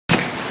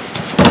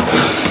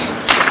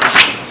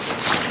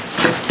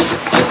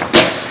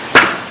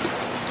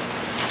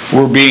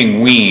we're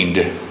being weaned.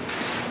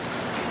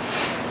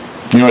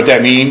 You know what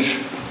that means?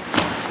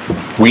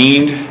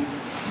 Weaned?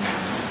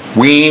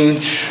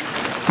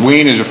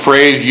 Wean is a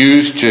phrase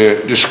used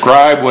to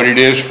describe what it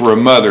is for a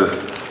mother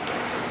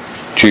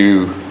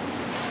to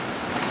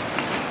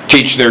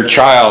teach their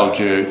child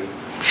to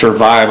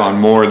survive on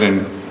more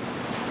than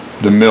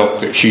the milk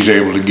that she's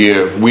able to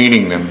give.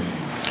 Weaning them.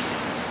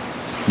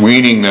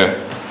 Weaning the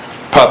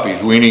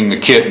puppies, weaning the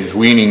kittens,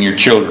 weaning your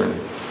children.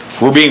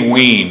 We're being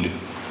weaned.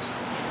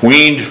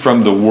 Weaned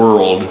from the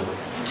world.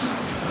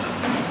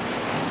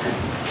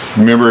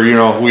 Remember,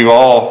 we've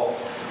all,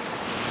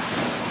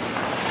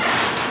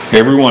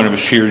 every one of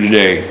us here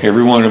today,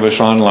 every one of us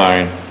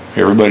online,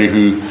 everybody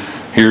who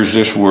hears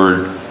this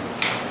word,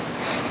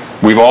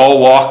 we've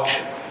all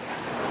walked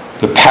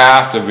the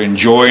path of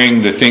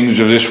enjoying the things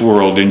of this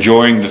world,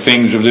 enjoying the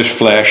things of this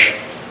flesh,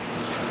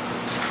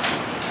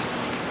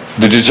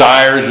 the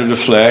desires of the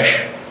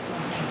flesh,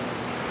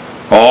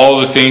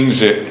 all the things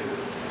that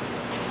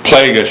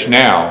plague us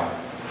now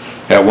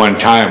at one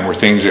time were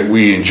things that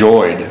we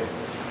enjoyed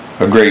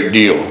a great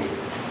deal.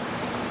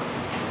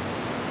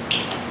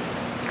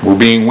 We're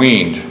being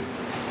weaned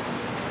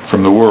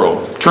from the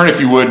world. Turn, if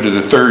you would, to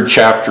the 3rd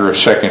chapter of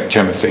 2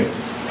 Timothy.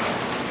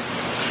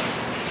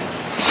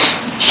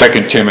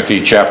 2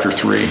 Timothy chapter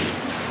 3.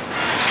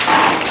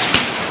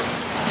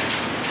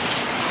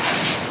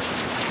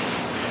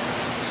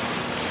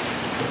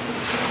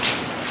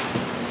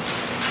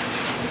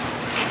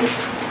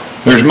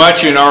 There's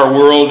much in our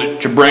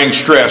world to bring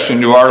stress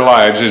into our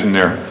lives, isn't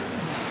there?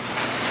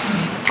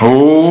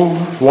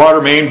 Oh,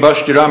 water main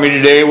busted on me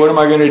today. What am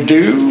I going to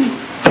do?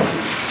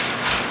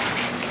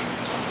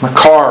 My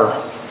car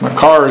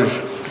is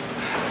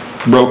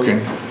broken,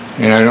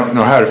 and I don't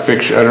know how to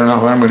fix it. I don't know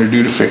what I'm going to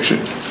do to fix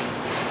it.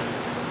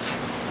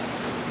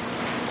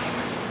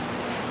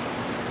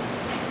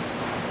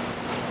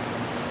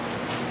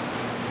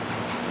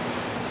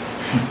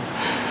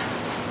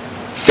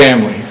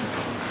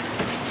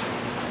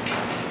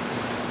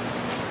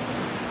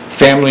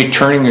 Family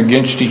turning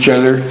against each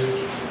other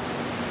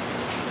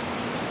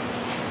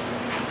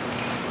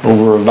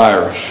over a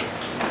virus.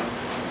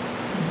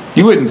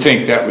 You wouldn't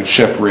think that would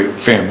separate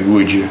family,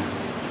 would you?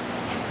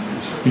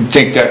 You'd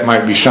think that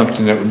might be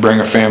something that would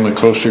bring a family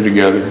closer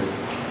together.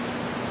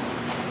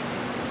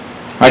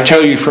 I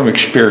tell you from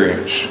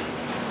experience,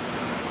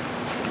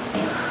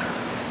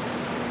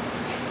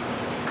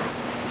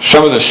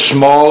 some of the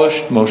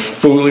smallest, most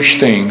foolish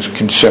things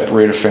can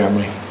separate a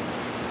family.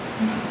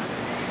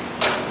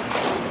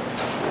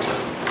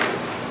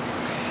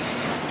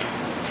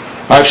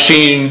 I've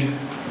seen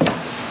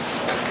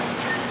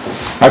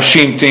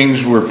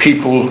things where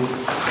people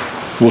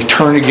will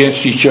turn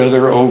against each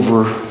other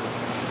over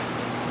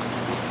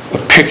a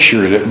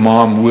picture that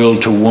mom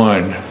willed to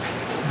one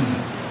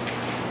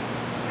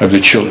of the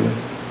children.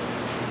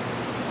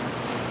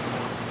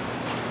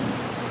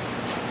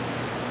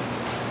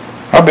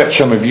 I bet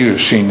some of you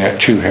have seen that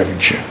too,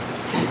 haven't you?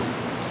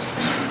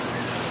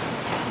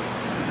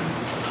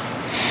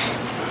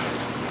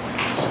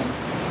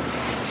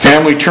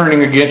 Family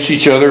turning against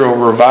each other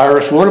over a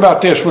virus. What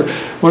about this?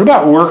 What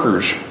about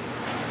workers?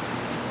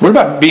 What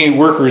about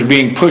workers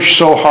being pushed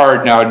so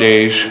hard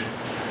nowadays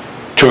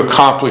to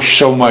accomplish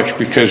so much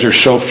because there's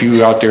so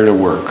few out there to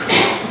work?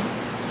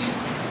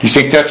 Do you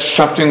think that's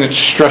something that's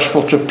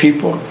stressful to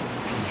people?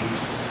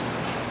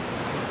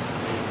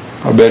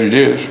 I bet it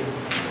is.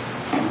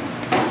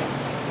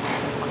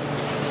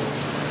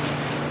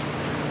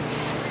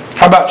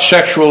 How about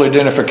sexual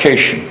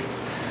identification?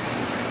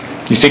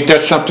 Do you think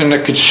that's something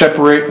that could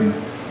separate and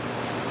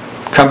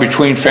come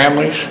between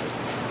families?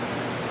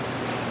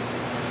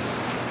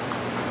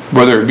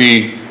 Whether it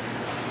be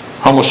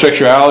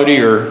homosexuality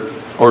or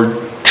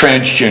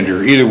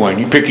transgender, either one.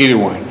 You pick either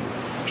one.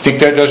 You think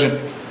that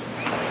doesn't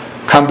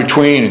come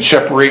between and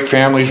separate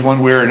families one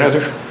way or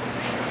another?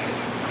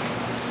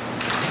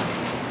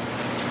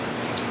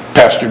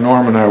 Pastor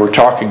Norm and I were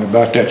talking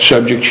about that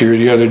subject here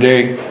the other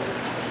day.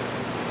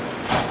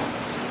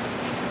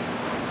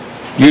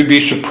 You'd be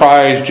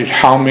surprised at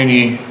how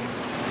many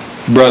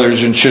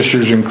brothers and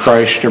sisters in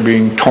Christ are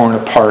being torn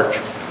apart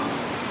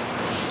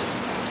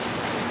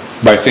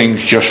by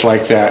things just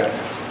like that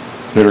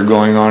are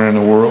going on in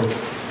the world.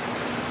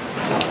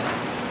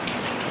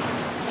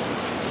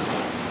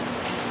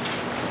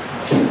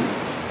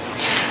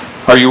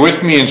 Are you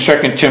with me in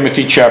 2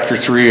 Timothy chapter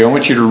 3? I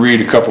want you to read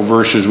a couple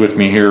verses with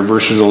me here,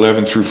 verses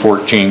 11 through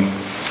 14.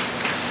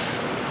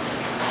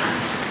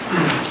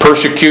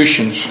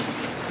 Persecutions,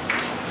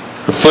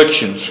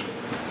 afflictions,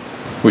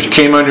 which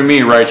came unto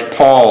me, writes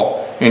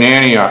Paul in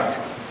Antioch,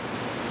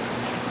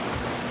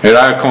 at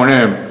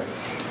Iconium,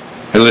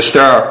 at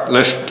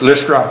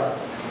Lystra.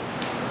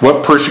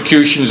 What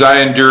persecutions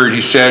I endured,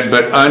 he said,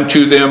 but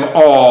unto them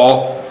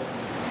all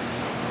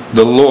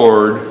the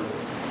Lord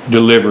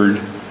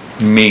delivered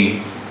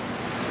me.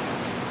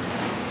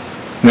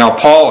 Now,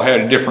 Paul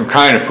had a different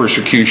kind of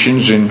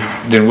persecutions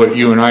than what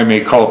you and I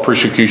may call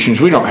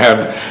persecutions. We don't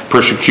have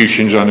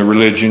persecutions on the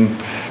religion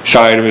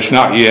side of us,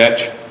 not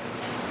yet.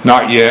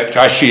 Not yet.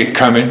 I see it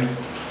coming.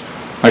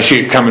 I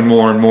see it coming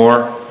more and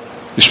more,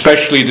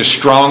 especially the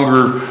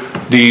stronger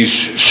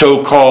these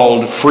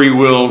so-called free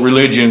will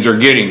religions are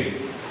getting.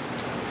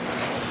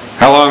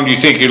 How long do you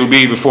think it'll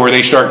be before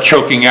they start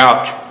choking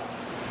out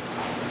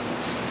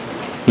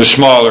the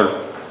smaller?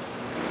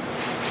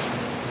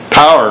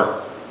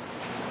 Power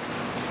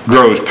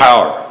grows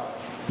power.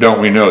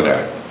 Don't we know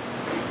that?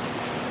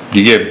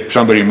 You give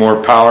somebody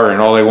more power and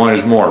all they want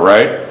is more,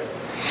 right?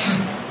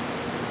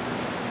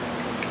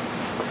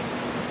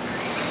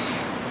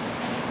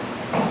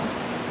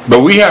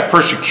 But we have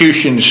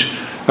persecutions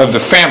of the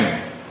family,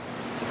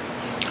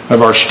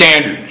 of our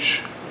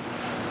standards.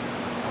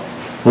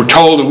 We're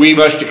told that we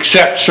must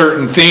accept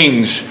certain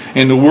things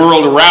in the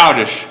world around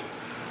us,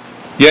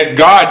 yet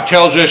God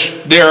tells us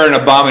they're an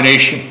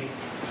abomination.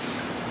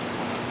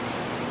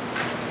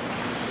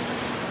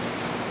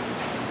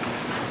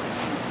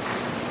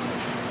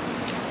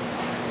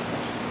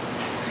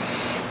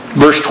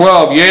 Verse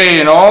 12, yea,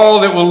 and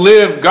all that will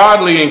live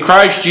godly in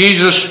Christ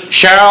Jesus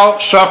shall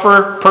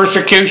suffer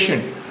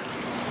persecution.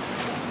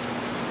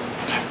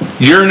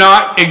 You're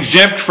not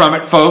exempt from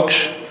it,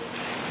 folks.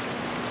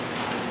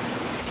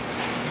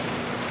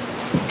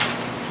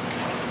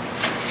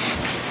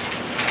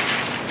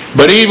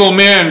 But evil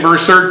men,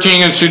 verse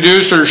 13, and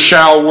seducers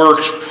shall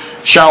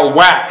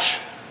wax,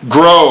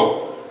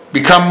 grow,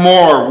 become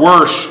more,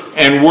 worse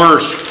and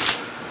worse,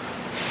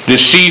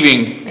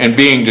 deceiving and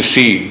being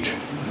deceived.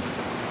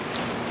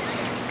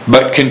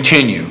 But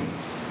continue.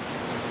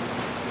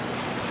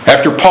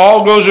 After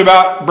Paul goes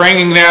about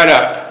bringing that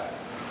up,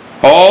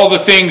 all the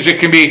things that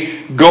can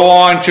go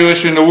on to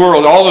us in the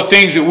world, all the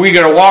things that we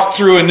got to walk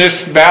through in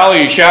this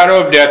valley,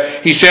 shadow of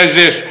death, he says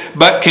this,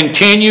 but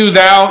continue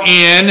thou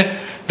in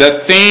the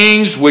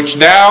things which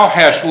thou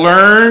hast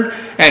learned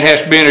and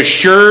hast been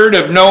assured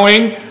of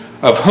knowing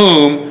of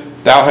whom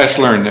thou hast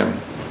learned them.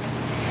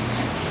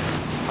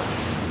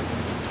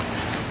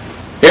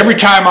 Every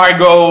time I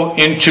go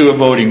into a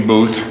voting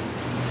booth,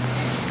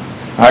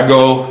 I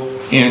go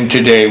in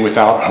today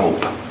without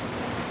hope.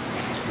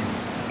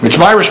 It's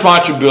my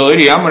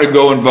responsibility. I'm going to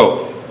go and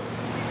vote.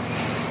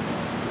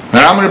 And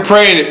I'm going to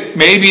pray that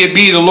maybe it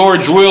be the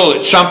Lord's will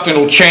that something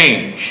will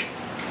change.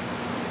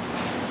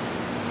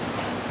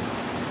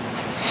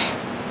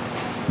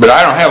 But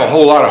I don't have a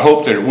whole lot of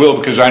hope that it will,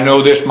 because I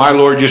know this. My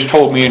Lord just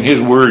told me in His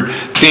Word,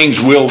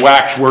 things will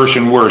wax worse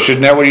and worse.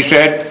 Isn't that what He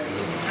said?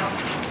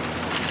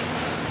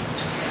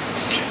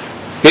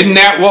 Isn't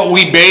that what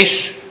we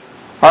base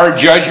our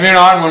judgment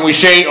on when we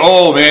say,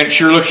 oh man, it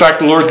sure looks like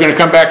the Lord's going to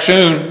come back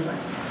soon?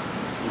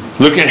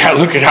 Look at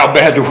how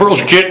bad the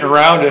world's getting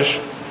around us.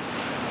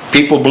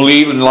 People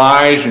believe in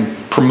lies and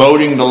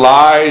promoting the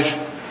lies,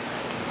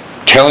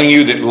 telling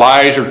you that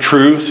lies are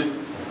truth.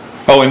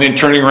 Oh, and then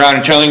turning around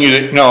and telling you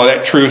that no,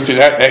 that truth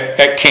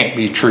that can't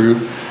be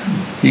true.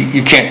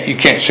 You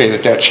can't say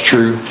that that's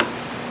true.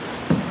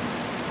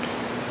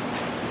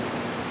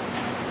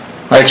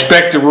 I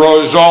expect the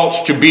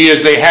results to be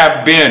as they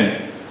have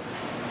been.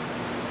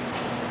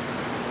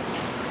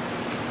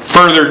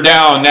 Further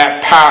down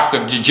that path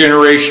of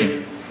degeneration.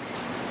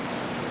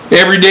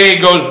 Every day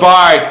goes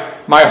by,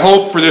 my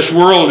hope for this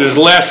world is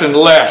less and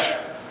less.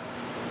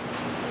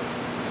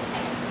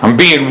 I'm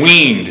being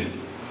weaned.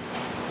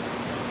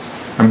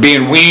 I'm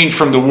being weaned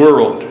from the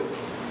world.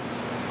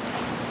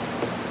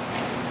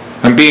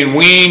 I'm being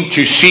weaned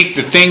to seek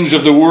the things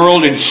of the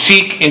world and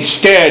seek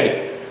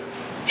instead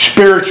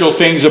spiritual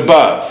things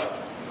above.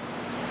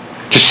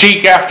 To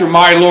seek after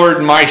my Lord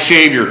and my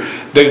Savior,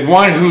 the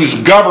one whose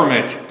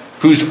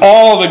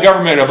all the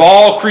government of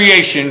all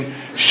creation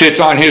sits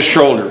on His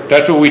shoulder.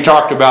 That's what we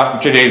talked about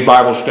in today's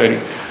Bible study.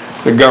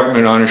 The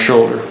government on His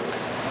shoulder.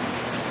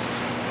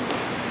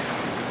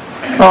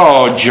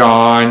 Oh,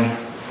 John.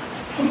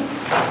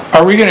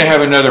 Are we going to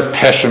have another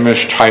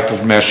pessimist type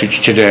of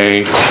message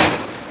today?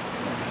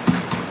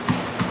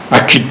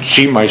 I could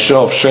see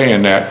myself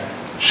saying that,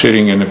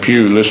 sitting in the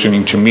pew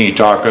listening to me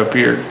talk up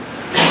here.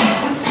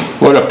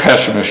 What a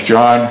pessimist,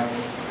 John.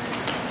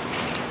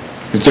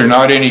 Is there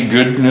not any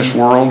good in this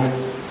world?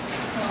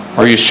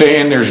 Are you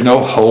saying there's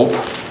no hope?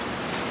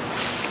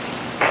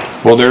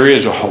 Well, there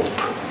is a hope.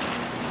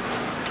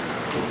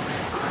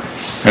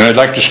 And I'd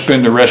like to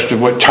spend the rest of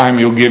what time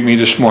you'll give me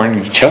this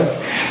morning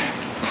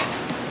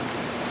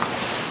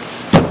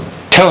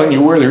telling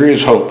you where there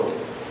is hope.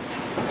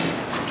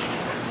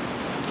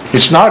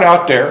 It's not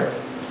out there.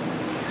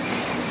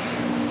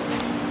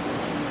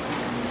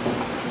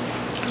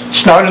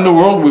 It's not in the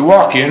world we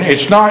walk in.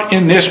 It's not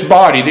in this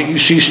body that you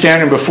see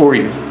standing before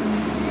you.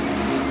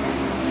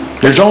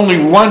 There's only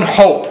one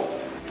hope.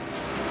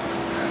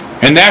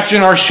 And that's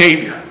in our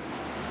Savior.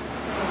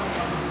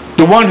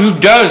 The one who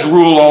does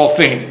rule all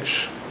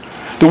things.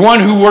 The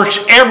one who works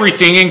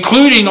everything,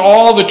 including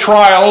all the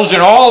trials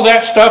and all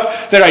that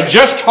stuff that I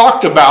just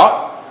talked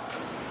about.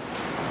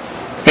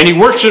 And He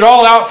works it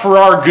all out for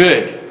our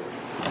good.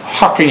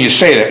 How can you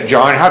say that,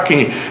 John? How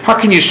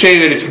can you say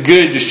that it's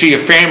good to see a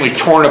family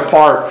torn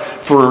apart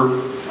for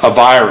a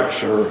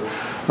virus or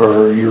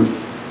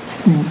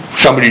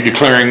somebody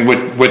declaring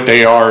what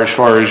they are as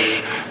far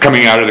as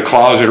coming out of the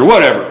closet or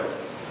whatever?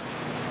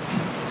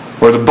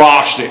 Or the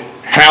boss that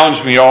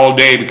hounds me all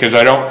day because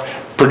I don't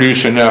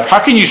produce enough.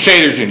 How can you say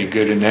there's any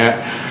good in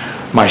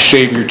that? My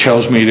Savior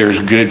tells me there's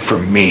good for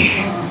me.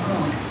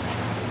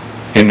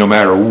 And no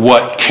matter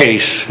what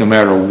case, no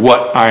matter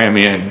what I am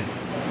in.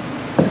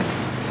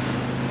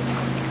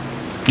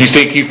 You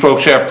think you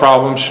folks have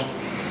problems?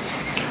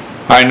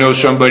 I know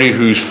somebody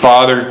whose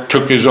father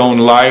took his own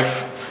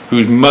life,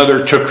 whose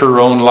mother took her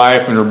own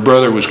life, and her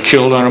brother was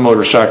killed on a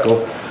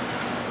motorcycle.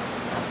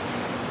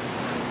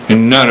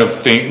 And none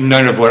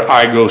of what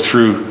I go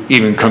through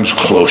even comes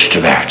close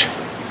to that.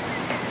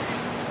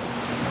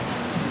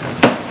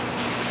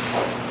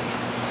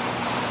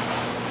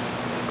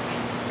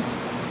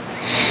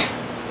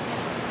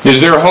 Is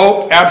there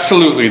hope?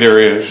 Absolutely there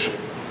is.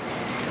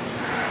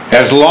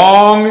 As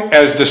long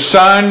as the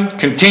sun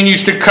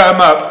continues to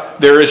come up,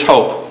 there is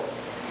hope.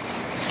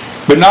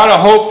 But not a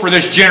hope for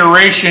this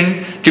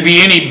generation to be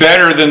any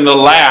better than the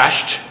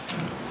last,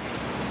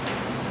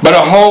 but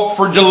a hope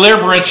for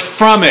deliverance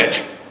from it.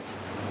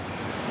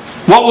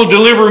 What will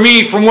deliver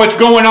me from what's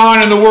going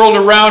on in the world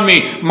around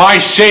me? My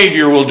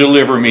Savior will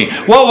deliver me.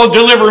 What will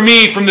deliver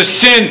me from the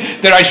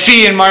sin that I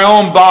see in my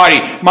own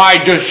body?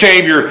 My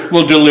Savior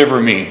will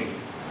deliver me.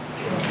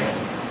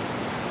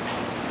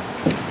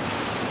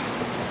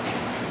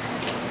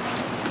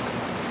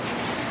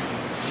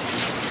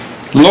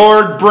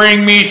 Lord,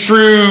 bring me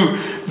through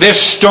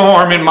this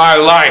storm in my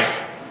life.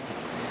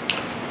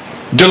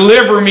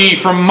 Deliver me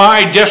from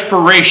my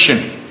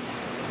desperation.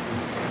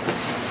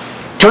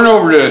 Turn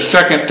over to 2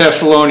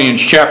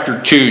 Thessalonians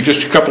chapter 2,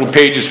 just a couple of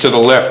pages to the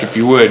left if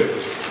you would. 2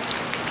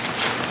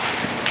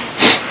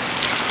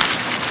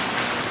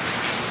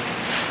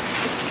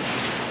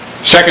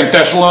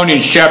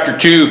 Thessalonians chapter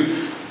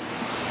 2.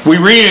 We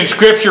read in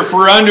Scripture,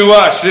 for unto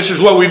us, this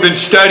is what we've been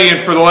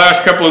studying for the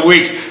last couple of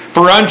weeks,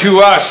 for unto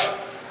us,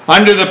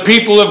 unto the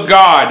people of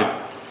God,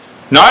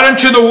 not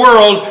unto the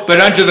world, but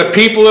unto the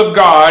people of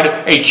God,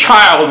 a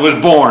child was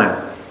born.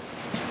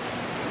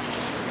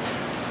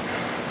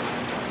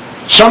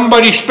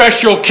 Somebody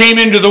special came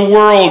into the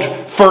world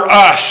for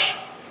us.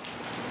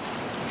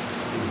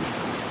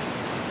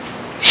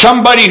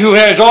 Somebody who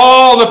has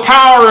all the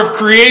power of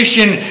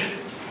creation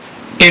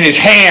in his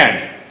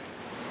hand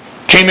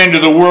came into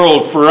the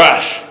world for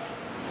us.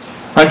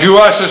 Unto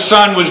us a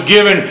son was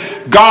given.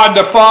 God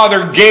the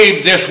Father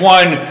gave this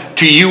one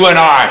to you and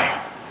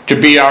I to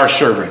be our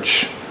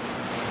servants,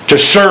 to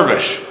serve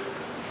us,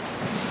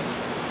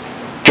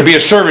 to be a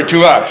servant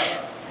to us.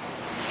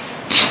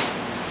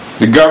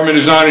 The government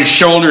is on his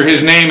shoulder.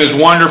 His name is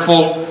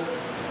Wonderful,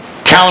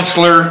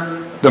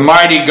 Counselor, the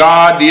Mighty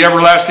God, the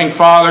Everlasting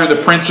Father, the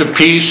Prince of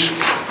Peace.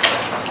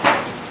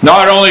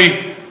 Not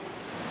only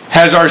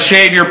has our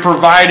Savior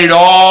provided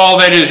all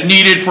that is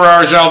needed for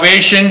our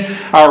salvation,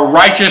 our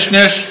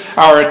righteousness,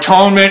 our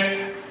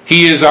atonement,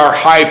 He is our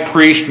high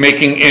priest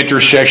making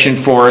intercession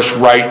for us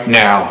right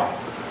now.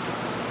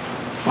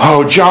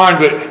 Oh, John,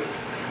 but,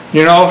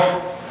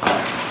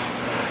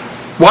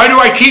 why do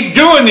I keep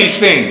doing these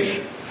things?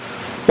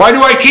 Why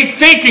do I keep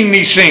thinking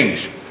these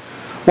things?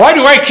 Why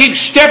do I keep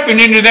stepping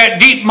into that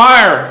deep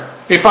mire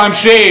if I'm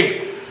saved?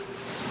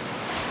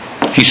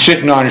 He's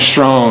sitting on his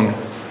throne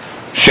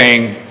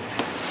saying,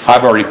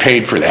 I've already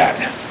paid for that.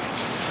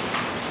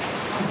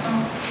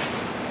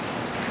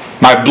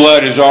 My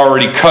blood has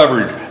already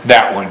covered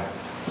that one.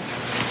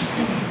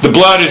 The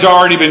blood has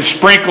already been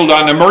sprinkled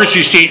on the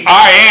mercy seat.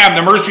 I am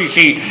the mercy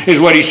seat, is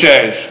what he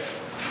says.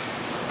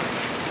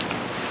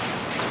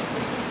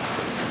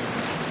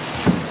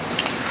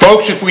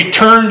 Folks, if we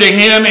turn to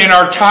Him in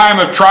our time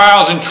of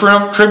trials and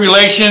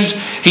tribulations,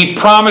 His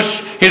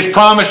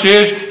promise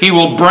is He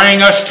will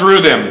bring us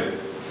through them.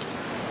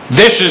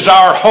 This is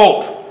our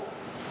hope.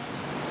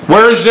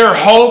 Where is their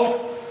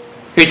hope?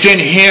 It's in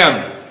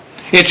Him.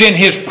 It's in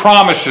His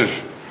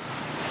promises.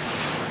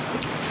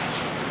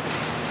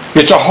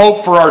 It's a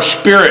hope for our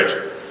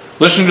spirit.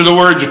 Listen to the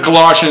words of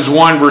Colossians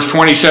 1 verse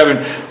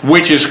 27,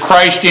 which is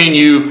Christ in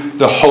you,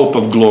 the hope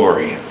of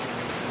glory.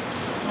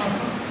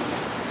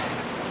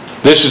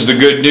 This is the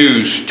good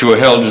news to a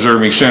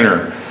hell-deserving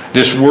sinner.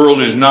 This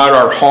world is not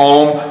our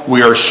home.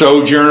 We are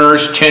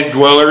sojourners, tent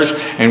dwellers,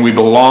 and we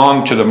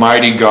belong to the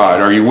mighty God.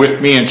 Are you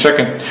with me in 2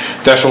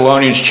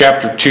 Thessalonians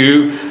chapter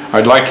 2?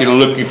 I'd like you to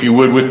look, if you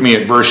would, with me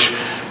at verse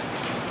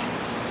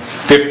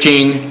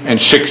 15 and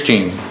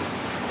 16.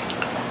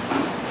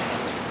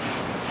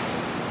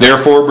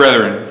 Therefore,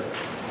 brethren,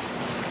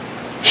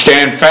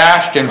 stand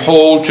fast and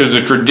hold to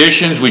the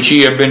traditions which ye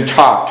have been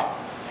taught.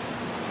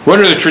 What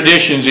are the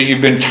traditions that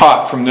you've been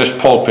taught from this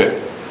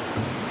pulpit?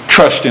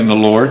 Trust in the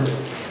Lord.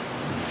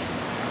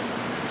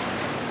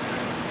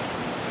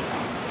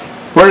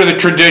 What are the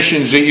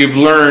traditions that you've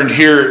learned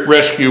here at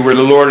Rescue where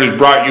the Lord has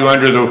brought you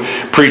under the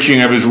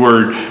preaching of His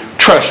Word?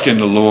 Trust in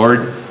the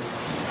Lord.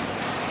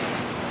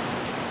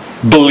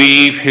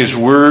 Believe His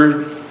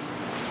Word.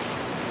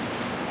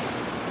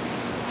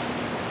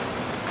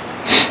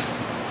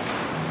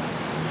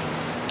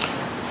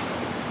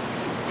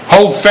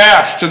 Hold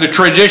fast to the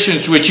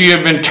traditions which you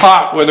have been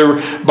taught,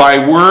 whether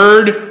by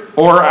word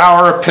or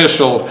our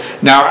epistle.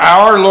 Now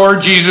our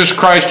Lord Jesus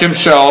Christ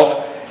himself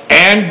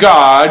and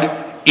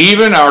God,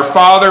 even our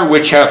Father,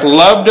 which hath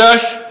loved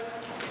us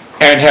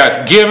and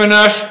hath given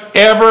us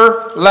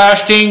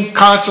everlasting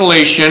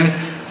consolation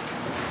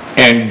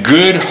and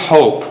good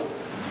hope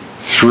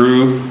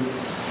through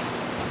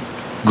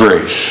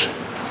grace.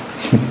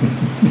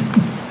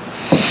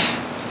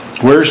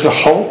 Where's the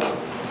hope?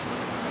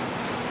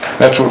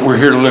 That's what we're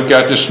here to look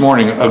at this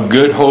morning. A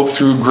good hope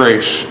through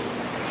grace.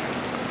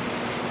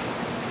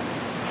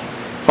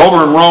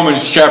 Over in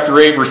Romans chapter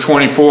 8, verse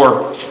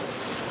 24.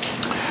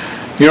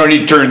 You don't need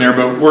to turn there,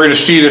 but we're going to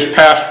see this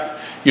passage.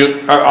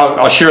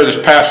 I'll share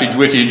this passage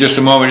with you in just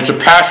a moment. It's a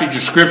passage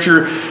of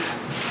Scripture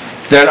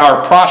that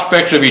our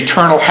prospects of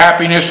eternal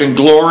happiness and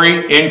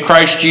glory in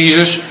Christ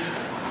Jesus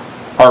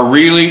are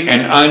really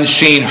an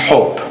unseen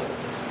hope.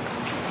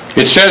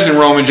 It says in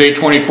Romans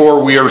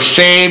 8:24, we are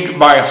saved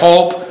by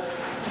hope,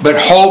 but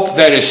hope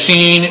that is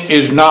seen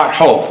is not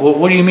hope. Well,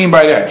 what do you mean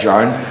by that,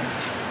 John?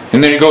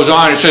 And then it goes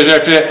on, it says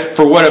after that,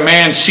 for what a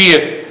man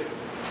seeth,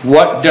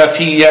 what doth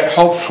he yet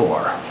hope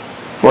for?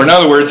 Or in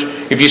other words,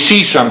 if you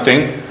see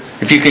something,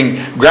 if you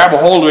can grab a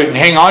hold of it and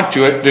hang on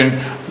to it, then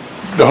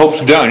the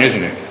hope's done,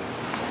 isn't it?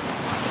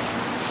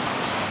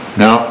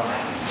 No.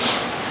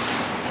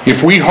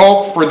 If we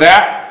hope for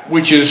that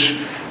which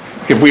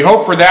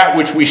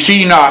we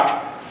see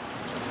not,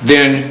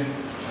 then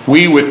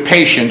we with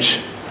patience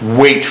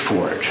wait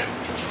for it.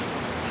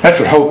 That's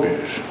what hope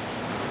is.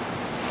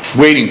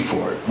 Waiting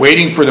for it.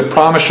 Waiting for the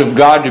promise of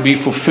God to be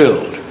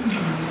fulfilled.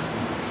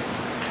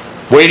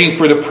 Waiting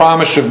for the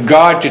promise of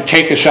God to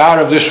take us out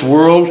of this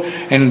world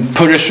and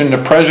put us in the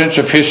presence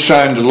of His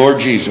Son, the Lord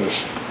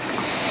Jesus.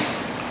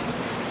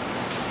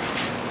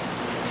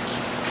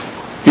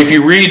 If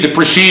you read the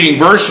preceding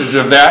verses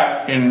of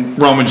that in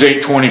Romans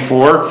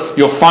 8:24,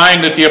 you'll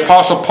find that the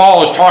Apostle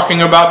Paul is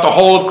talking about the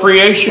whole of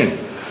creation.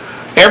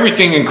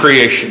 Everything in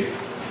creation.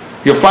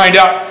 You'll find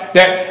out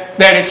that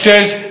it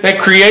says that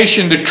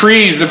creation, the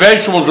trees, the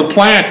vegetables, the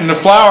plants, and the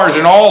flowers,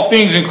 and all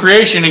things in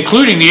creation,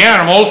 including the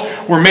animals,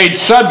 were made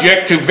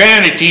subject to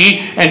vanity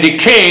and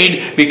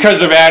decayed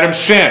because of Adam's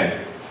sin.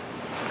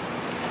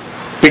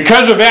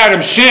 Because of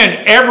Adam's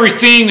sin,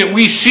 everything that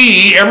we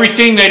see,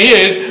 everything that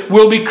is,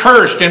 will be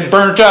cursed and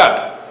burnt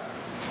up.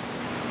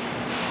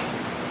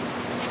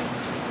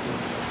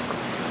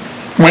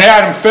 When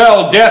Adam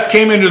fell, death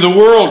came into the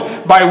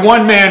world by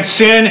one man's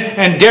sin,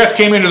 and death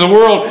came into the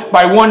world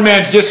by one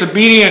man's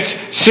disobedience.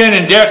 Sin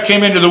and death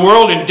came into the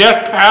world, and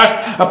death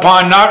passed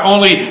upon not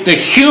only the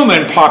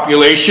human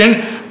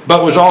population,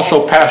 but was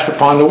also passed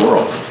upon the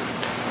world.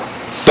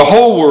 The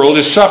whole world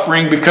is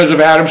suffering because of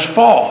Adam's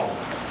fall.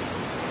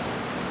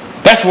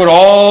 That's what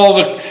all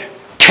the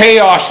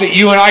chaos that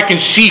you and I can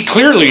see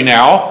clearly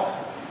now,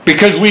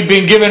 because we've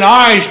been given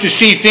eyes to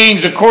see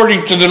things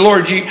according to the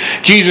Lord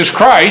Jesus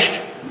Christ.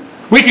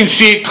 We can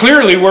see it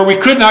clearly where we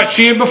could not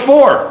see it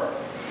before.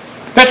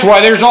 That's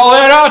why there's all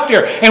that out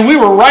there. And we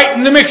were right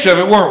in the mix of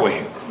it, weren't we?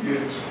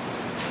 Yes.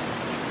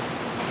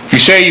 If you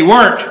say you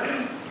weren't,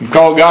 you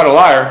call God a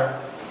liar.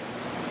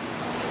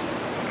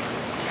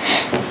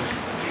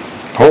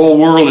 The whole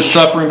world is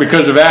suffering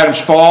because of Adam's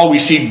fall. We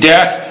see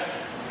death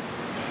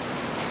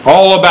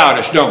all about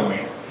us, don't we?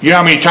 You know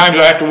how many times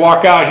I have to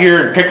walk out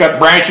here and pick up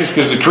branches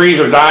because the trees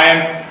are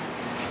dying?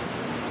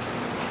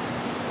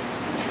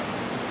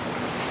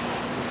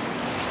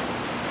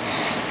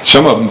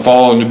 Some of them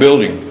fall in the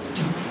building.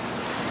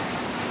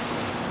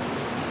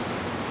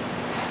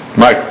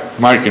 Mike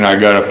and I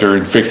got up there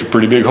and fixed a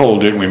pretty big hole,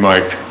 didn't we,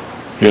 Mike?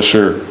 Yes,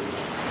 sir.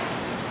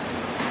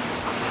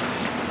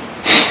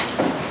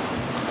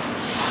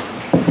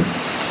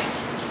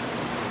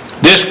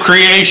 This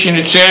creation,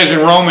 it says in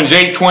Romans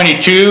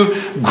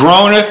 8:22,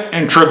 groaneth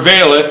and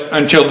travaileth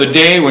until the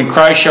day when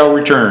Christ shall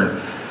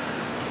return.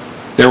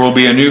 There will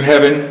be a new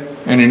heaven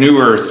and a new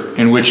earth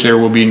in which there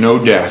will be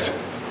no death.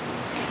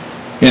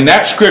 In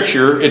that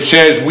scripture, it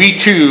says we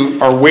too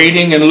are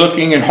waiting and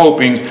looking and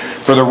hoping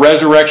for the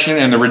resurrection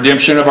and the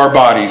redemption of our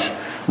bodies,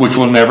 which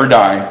will never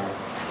die.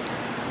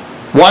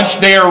 Once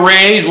they are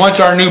raised, once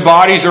our new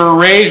bodies are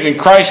raised and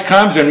Christ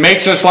comes and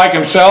makes us like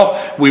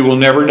Himself, we will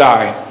never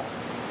die.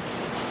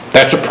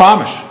 That's a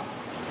promise.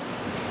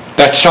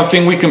 That's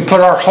something we can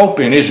put our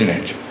hope in, isn't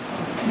it?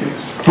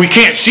 Yes. We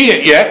can't see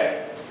it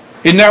yet.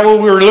 Isn't that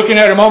what we were looking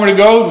at a moment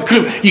ago?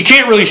 You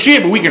can't really see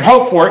it, but we can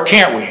hope for it,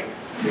 can't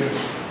we?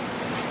 Yes.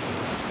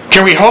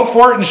 Can we hope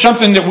for it in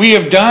something that we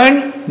have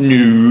done?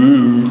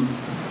 No.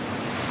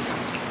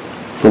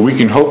 But we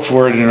can hope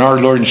for it in our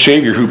Lord and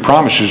Savior who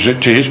promises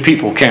it to His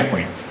people, can't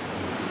we?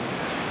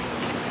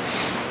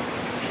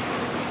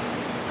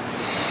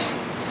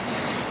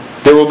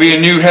 There will be a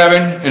new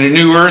heaven and a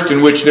new earth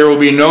in which there will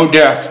be no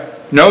death,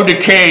 no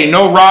decay,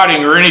 no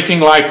rotting or anything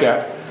like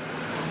that.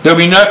 There'll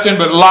be nothing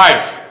but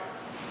life.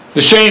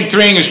 The same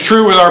thing is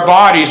true with our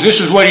bodies.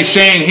 This is what he's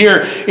saying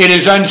here. It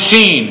is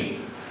unseen.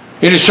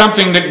 It is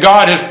something that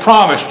God has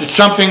promised. It's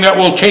something that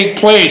will take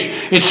place.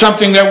 It's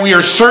something that we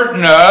are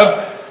certain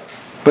of,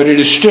 but it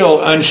is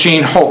still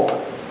unseen hope.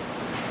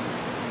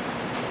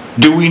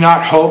 Do we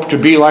not hope to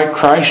be like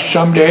Christ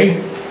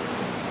someday?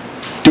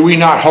 Do we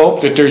not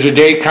hope that there's a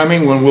day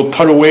coming when we'll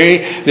put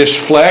away this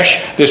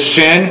flesh, this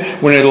sin,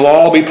 when it'll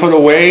all be put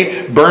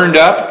away, burned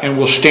up, and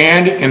we'll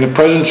stand in the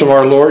presence of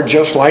our Lord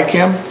just like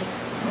Him?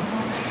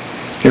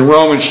 In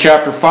Romans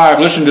chapter 5,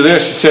 listen to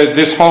this. It says,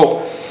 this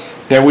hope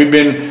that we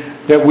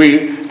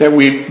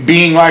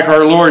being like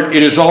our Lord,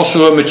 it is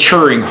also a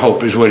maturing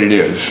hope, is what it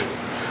is.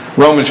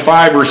 Romans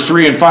 5, verse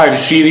 3 and 5, you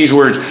see these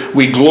words,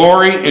 we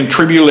glory in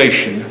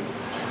tribulation,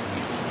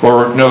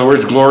 or in other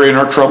words, glory in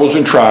our troubles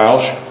and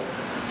trials,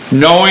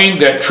 knowing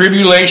that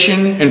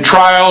tribulation and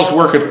trials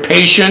worketh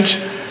patience,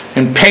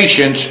 and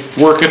patience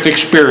worketh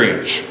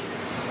experience.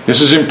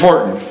 This is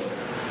important.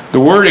 The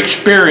word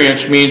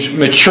experience means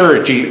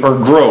maturity or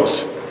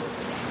growth.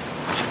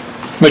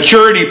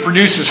 Maturity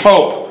produces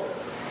hope.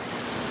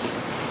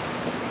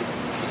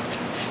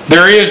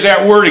 There is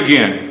that word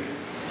again.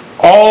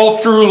 All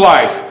through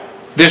life.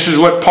 This is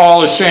what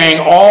Paul is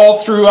saying. All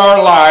through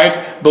our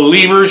life,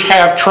 believers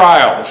have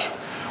trials.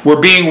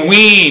 We're being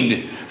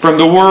weaned from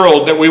the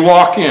world that we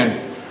walk in.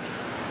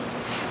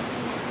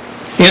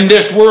 In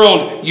this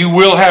world, you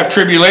will have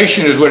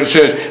tribulation, is what it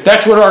says.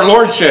 That's what our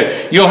Lord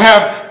said. You'll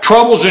have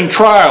troubles and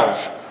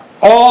trials.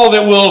 All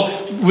that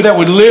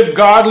would live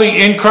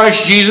godly in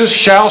Christ Jesus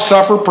shall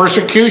suffer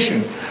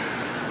persecution.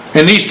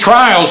 And these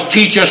trials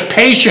teach us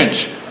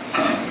patience.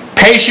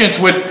 Patience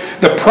with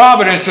the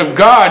providence of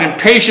God and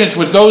patience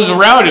with those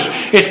around us.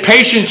 It's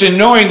patience in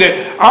knowing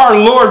that our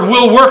Lord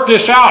will work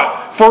this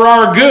out for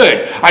our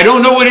good. I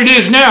don't know what it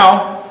is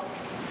now.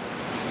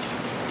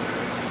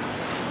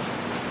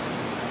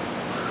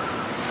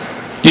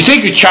 Do you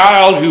think a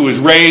child who was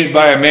raised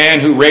by a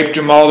man who raped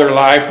him all their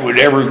life would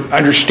ever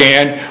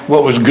understand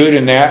what was good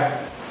in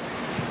that?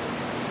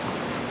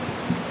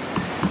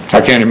 I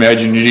can't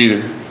imagine it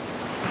either.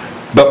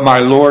 But my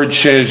Lord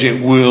says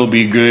it will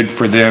be good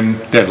for them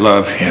that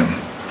love Him.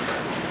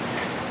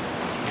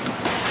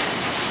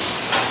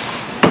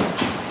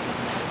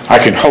 I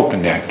can hope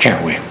in that,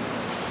 can't we?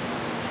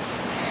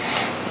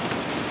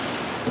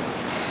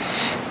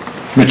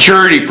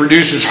 Maturity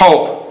produces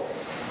hope.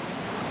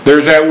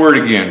 There's that word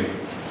again.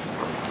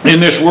 In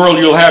this world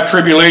you'll have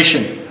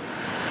tribulation.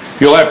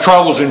 You'll have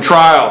troubles and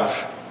trials.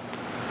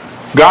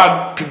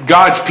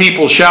 God's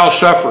people shall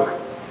suffer.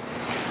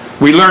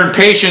 We learn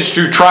patience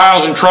through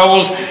trials and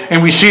troubles,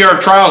 and we see our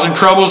trials and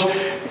troubles,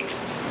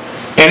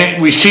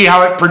 and we see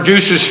how it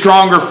produces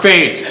stronger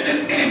faith.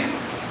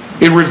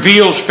 It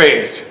reveals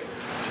faith.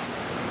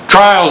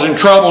 Trials and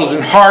troubles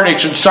and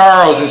heartaches and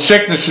sorrows and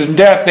sickness and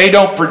death, they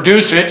don't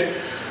produce it.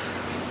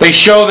 They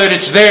show that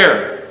it's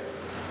there.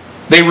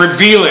 They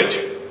reveal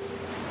it.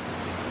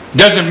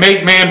 Doesn't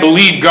make man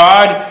believe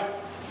God.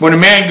 When a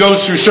man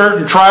goes through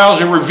certain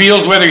trials, it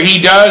reveals whether he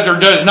does or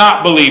does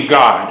not believe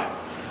God.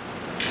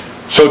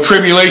 So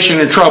tribulation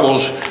and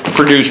troubles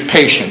produce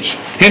patience.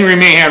 Henry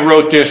Mahan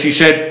wrote this. He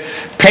said,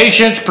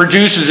 patience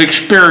produces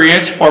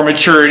experience or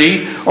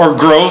maturity or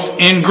growth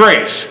in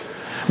grace.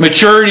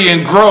 Maturity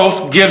and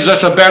growth gives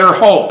us a better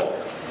hope.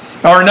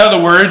 Or in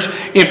other words,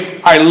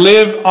 if I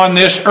live on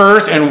this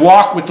earth and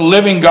walk with the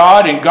living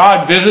God and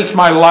God visits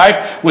my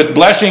life with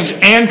blessings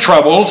and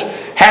troubles,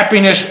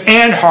 happiness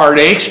and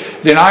heartaches,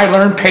 then I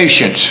learn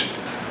patience.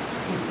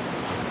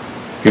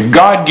 If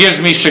God gives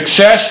me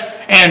success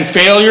and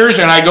failures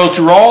and I go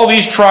through all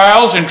these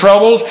trials and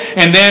troubles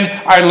and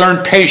then I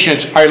learn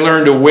patience, I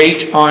learn to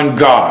wait on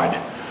God.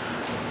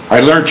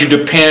 I learn to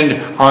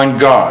depend on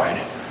God.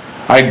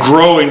 I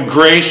grow in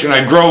grace and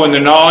I grow in the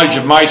knowledge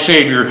of my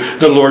Savior,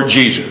 the Lord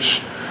Jesus.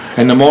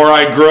 And the more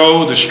I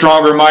grow, the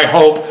stronger my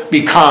hope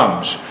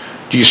becomes.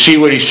 Do you see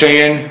what he's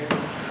saying?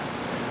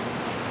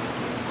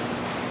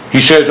 He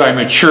says, I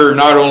mature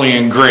not only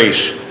in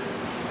grace,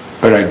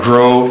 but I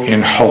grow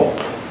in hope.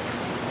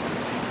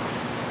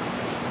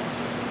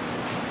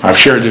 I've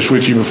shared this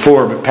with you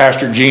before, but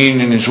Pastor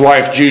Gene and his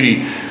wife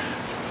Judy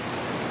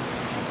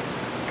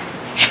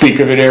speak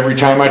of it every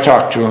time I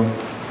talk to them.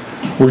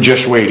 We're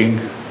just waiting.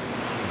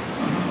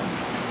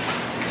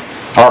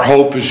 Our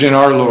hope is in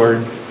our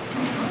Lord.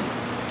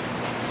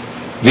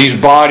 These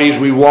bodies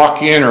we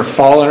walk in are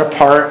falling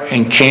apart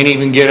and can't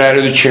even get out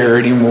of the chair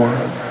anymore.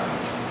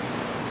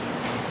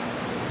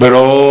 But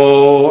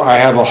oh, I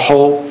have a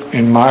hope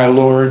in my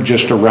Lord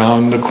just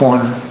around the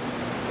corner.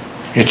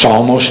 It's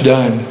almost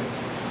done.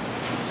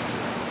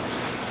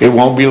 It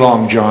won't be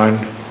long,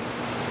 John,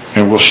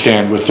 and we'll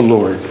stand with the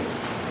Lord.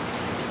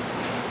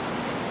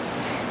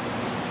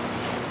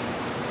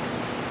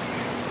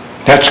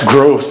 That's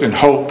growth and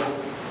hope.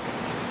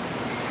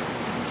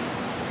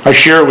 I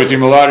share with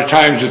him a lot of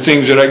times the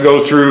things that I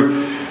go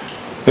through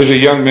as a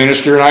young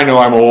minister. And I know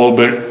I'm old,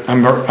 but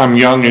I'm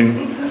young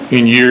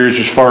in years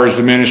as far as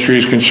the ministry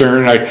is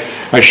concerned.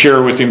 I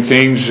share with him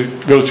things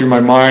that go through my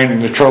mind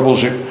and the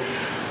troubles that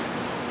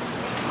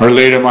are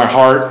laid on my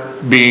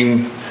heart,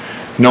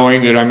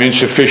 knowing that I'm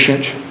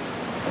insufficient,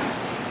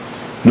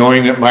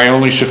 knowing that my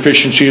only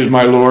sufficiency is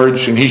my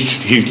Lord's. And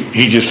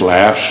he just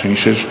laughs and he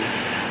says,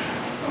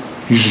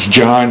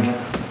 John,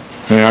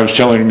 and I was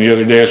telling him the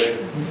other day,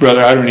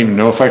 brother, I don't even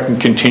know if I can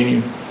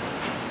continue.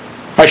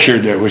 I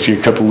shared that with you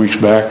a couple weeks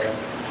back.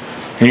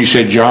 And he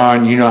said,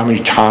 John, you know how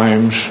many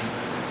times?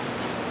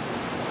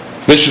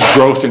 This is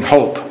growth in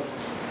hope.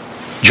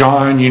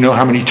 John, you know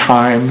how many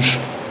times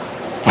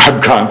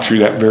I've gone through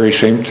that very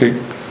same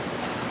thing?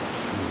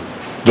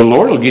 The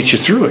Lord will get you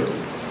through it.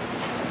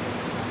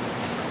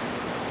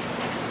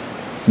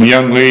 The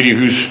young lady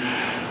whose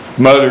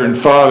mother and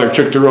father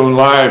took their own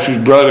lives, whose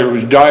brother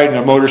was died in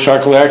a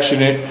motorcycle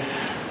accident,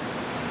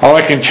 all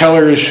I can tell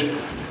her is,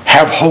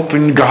 have hope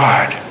in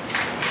God.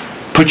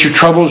 Put your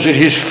troubles at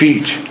His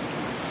feet.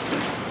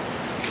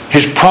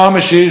 His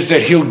promise is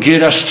that He'll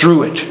get us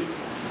through it.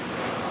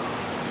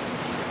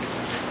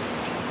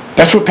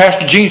 That's what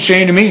Pastor Gene's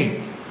saying to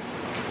me.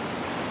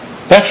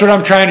 That's what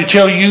I'm trying to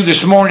tell you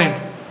this morning.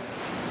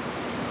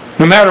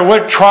 No matter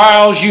what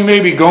trials you may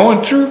be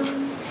going through,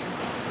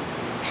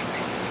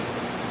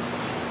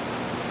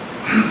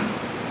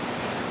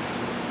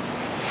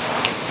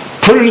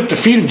 put it at the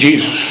feet of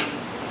Jesus.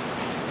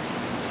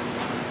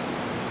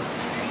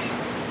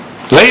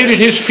 Lay it at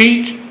His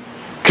feet,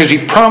 because He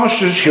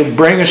promises He'll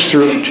bring us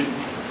through it.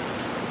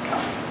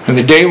 And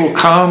the day will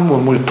come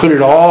when we put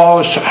it all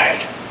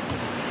aside.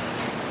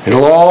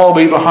 It'll all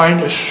be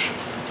behind us.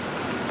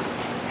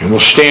 And we'll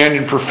stand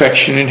in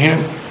perfection in Him.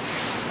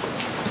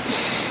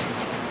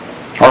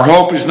 Our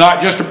hope is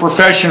not just a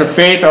profession of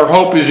faith. Our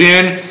hope is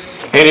in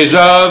and is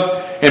of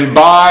and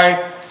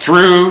by,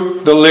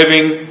 through the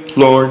living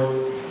Lord.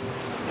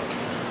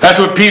 That's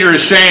what Peter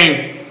is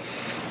saying.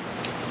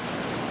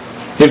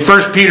 In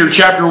 1 Peter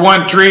chapter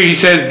 1:3, he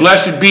says,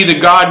 Blessed be the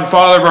God and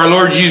Father of our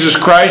Lord Jesus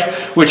Christ,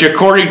 which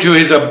according to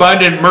His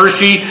abundant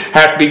mercy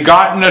hath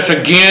begotten us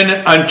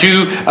again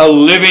unto a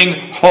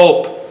living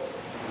hope.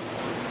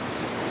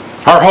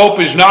 Our hope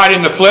is not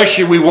in the flesh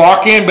that we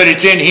walk in, but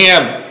it's in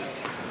Him,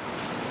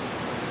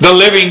 the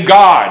living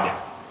God.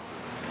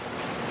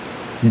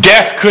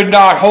 Death could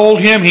not hold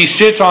Him. He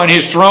sits on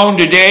His throne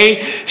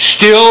today,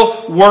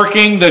 still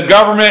working the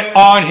government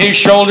on His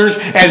shoulders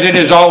as it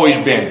has always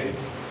been.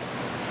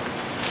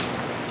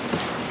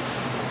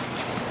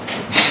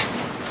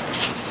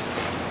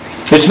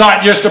 It's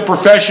not just a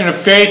profession of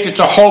faith,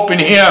 it's a hope in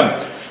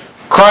Him.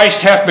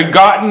 Christ hath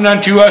begotten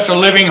unto us a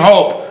living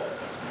hope.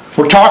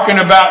 We're talking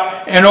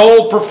about an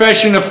old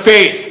profession of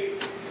faith.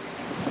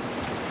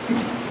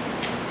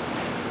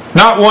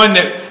 Not one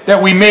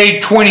that we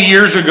made 20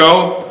 years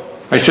ago.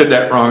 I said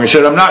that wrong. I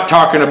said I'm not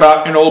talking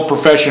about an old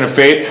profession of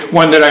faith,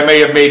 one that I may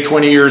have made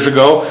 20 years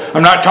ago.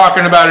 I'm not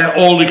talking about an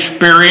old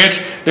experience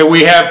that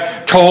we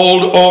have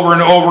told over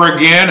and over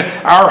again.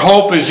 Our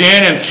hope is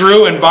in and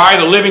through and by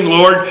the living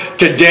Lord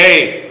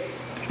today.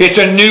 It's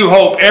a new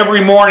hope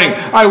every morning.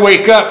 I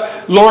wake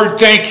up, Lord,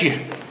 thank you.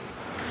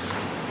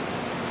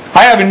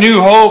 I have a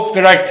new hope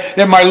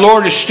that my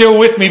Lord is still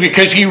with me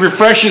because He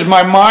refreshes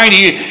my mind.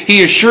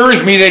 He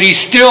assures me that He's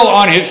still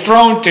on His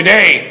throne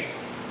today.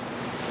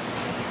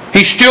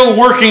 He's still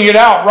working it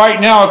out right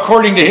now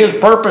according to His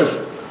purpose.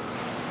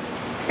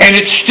 And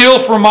it's still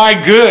for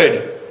my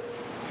good.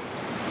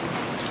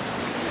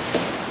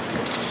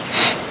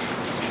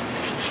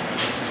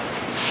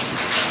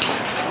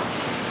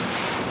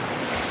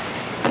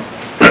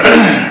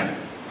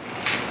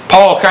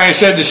 Paul kind of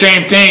said the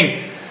same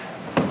thing.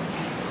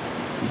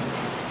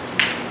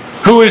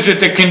 Who is it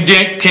that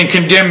can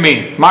condemn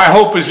me? My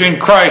hope is in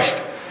Christ.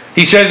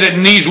 He says it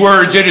in these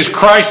words, It is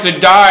Christ that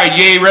died,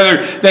 yea,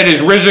 rather, that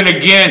is risen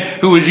again,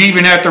 who is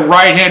even at the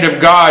right hand of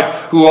God,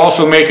 who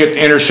also maketh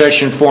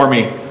intercession for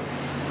me.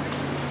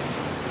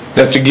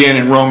 That's again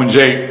in Romans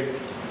 8.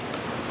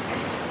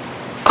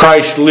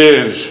 Christ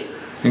lives,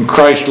 and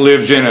Christ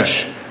lives in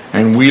us,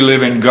 and we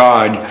live in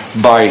God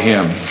by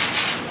Him.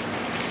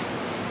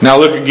 Now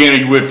look again,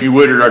 if you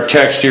would, at our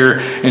text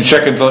here in 2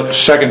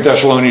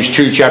 Thessalonians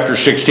 2, chapter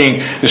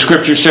 16. The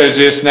Scripture says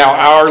this, Now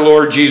our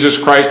Lord Jesus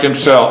Christ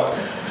Himself,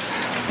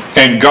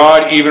 and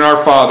God, even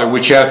our Father,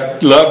 which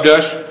hath loved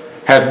us,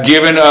 hath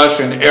given us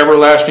an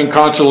everlasting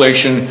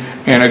consolation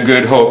and a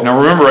good hope. Now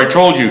remember, I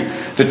told you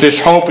that this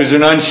hope is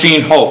an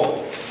unseen hope.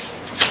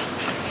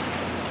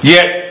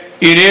 Yet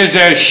it is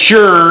as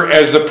sure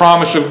as the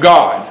promise of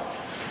God.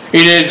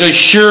 It is as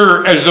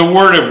sure as the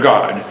Word of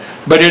God.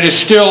 But it is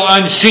still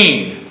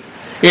unseen.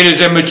 It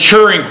is a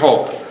maturing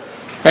hope.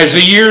 As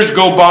the years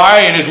go by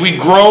and as we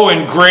grow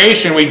in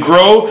grace and we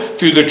grow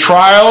through the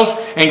trials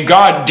and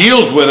God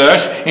deals with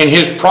us in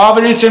His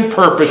providence and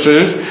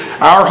purposes,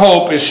 our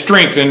hope is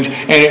strengthened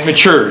and it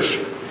matures.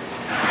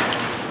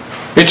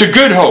 It's a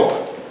good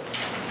hope.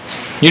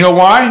 You know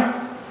why?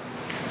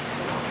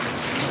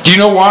 Do you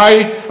know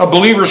why a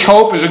believer's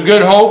hope is a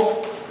good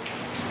hope?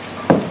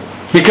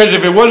 Because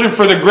if it wasn't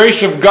for the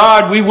grace of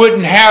God, we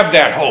wouldn't have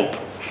that hope.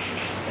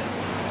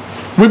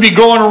 We'd be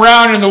going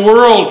around in the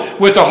world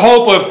with the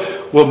hope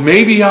of, well,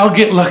 maybe I'll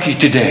get lucky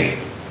today.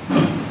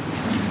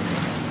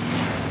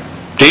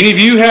 Did any of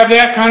you have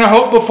that kind of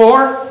hope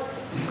before?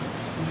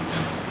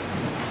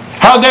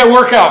 How'd that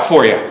work out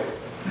for you?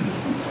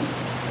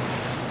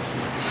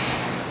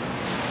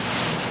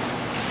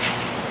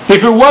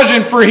 If it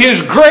wasn't for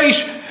His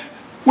grace,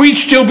 we'd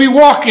still be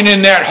walking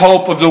in that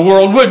hope of the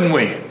world, wouldn't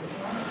we?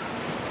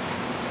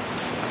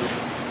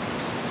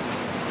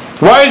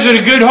 Why is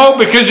it a good hope?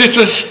 Because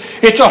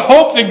it's a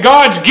hope that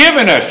God's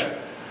given us.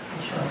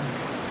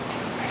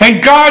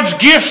 And God's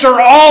gifts are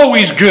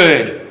always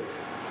good.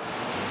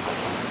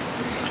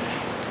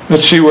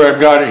 Let's see where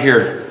I've got it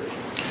here.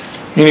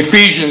 In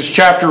Ephesians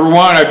chapter 1,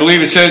 I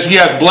believe it says, He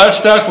hath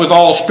blessed us with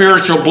all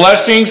spiritual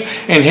blessings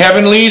in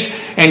heavenlies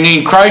and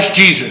in Christ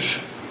Jesus.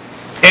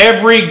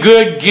 Every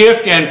good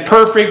gift and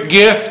perfect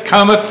gift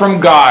cometh from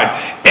God.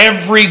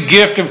 Every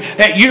gift of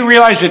that. You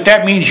realize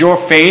that means your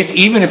faith,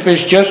 even if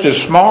it's just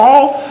as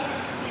small,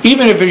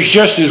 even if it's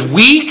just as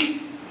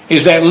weak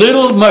as that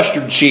little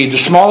mustard seed, the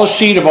smallest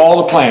seed of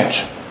all the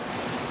plants.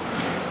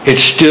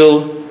 It's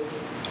still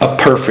a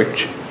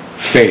perfect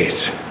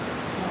faith.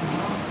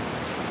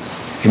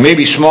 It may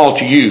be small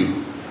to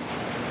you,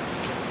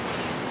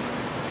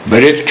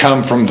 but it's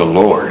come from the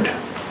Lord.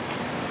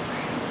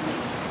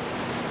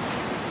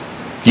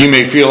 You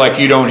may feel like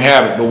you don't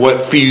have it, but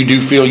what you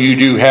do feel you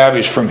do have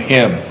is from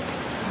Him.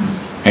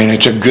 And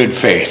it's a good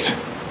faith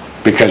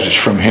because it's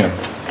from Him.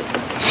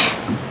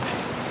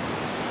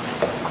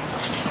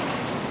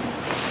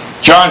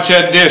 John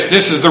said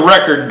this is the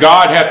record,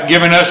 God hath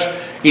given us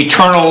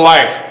eternal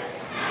life.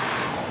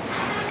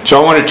 So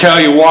I want to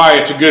tell you why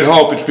it's a good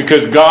hope. It's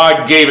because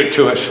God gave it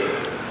to us.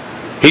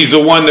 He's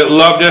the one that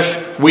loved us.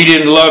 We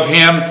didn't love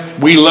Him.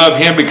 We love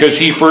Him because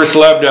He first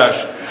loved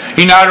us.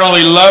 He not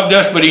only loved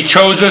us, but He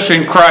chose us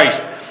in Christ.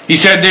 He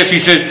said this, He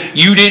says,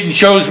 you didn't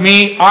choose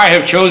me, I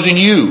have chosen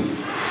you.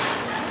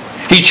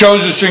 He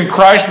chose us in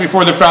Christ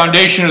before the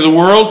foundation of the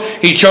world.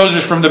 He chose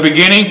us from the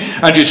beginning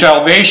unto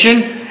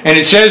salvation. And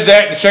it says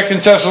that in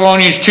 2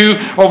 Thessalonians 2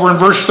 over in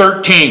verse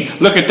 13.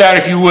 Look at that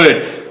if you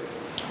would.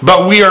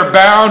 But we are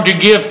bound to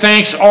give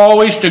thanks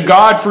always to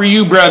God for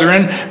you,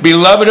 brethren,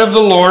 beloved of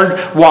the Lord.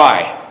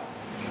 Why?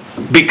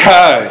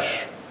 Because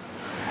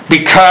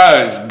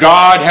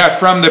God hath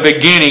from the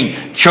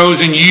beginning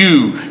chosen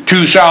you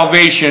to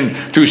salvation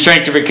through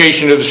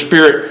sanctification of the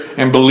Spirit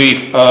and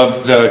belief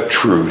of the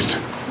truth.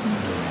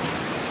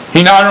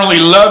 He not only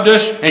loved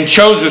us and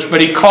chose us,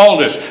 but He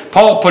called us.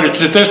 Paul put it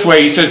this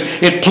way. He says,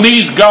 it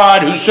pleased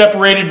God who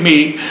separated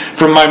me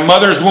from my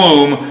mother's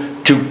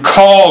womb to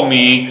call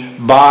me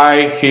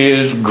by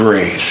His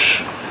grace.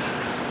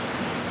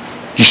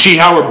 You see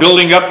how we're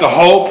building up the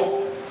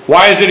hope?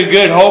 Why is it a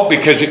good hope?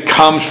 Because it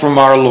comes from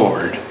our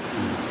Lord.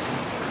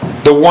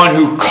 The one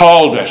who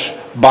called us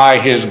by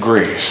His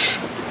grace.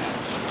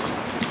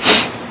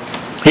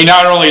 He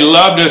not only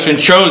loved us and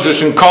chose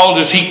us and called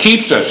us, He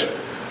keeps us.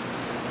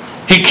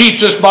 He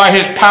keeps us by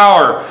His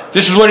power.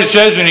 This is what it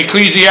says in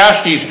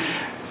Ecclesiastes.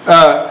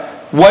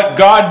 What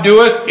God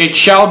doeth, it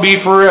shall be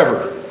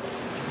forever.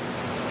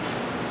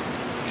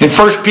 In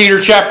 1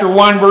 Peter chapter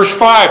 1 verse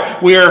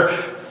 5, we are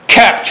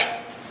kept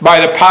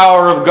by the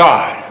power of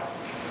God.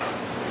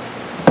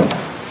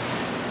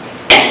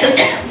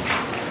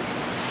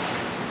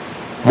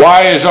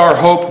 Why is our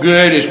hope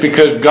good? It's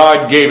because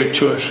God gave it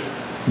to us.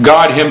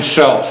 God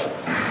Himself.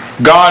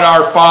 God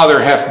our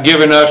Father hath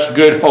given us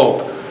good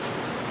hope.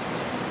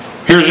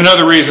 Here's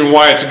another reason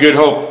why it's a good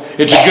hope.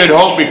 It's a good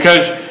hope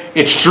because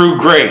it's through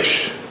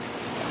grace.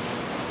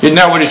 Isn't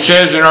that what it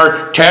says in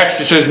our text?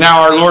 It says,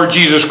 now our Lord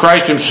Jesus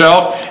Christ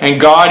Himself and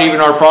God, even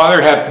our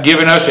Father, hath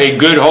given us a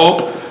good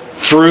hope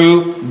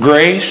through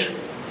grace.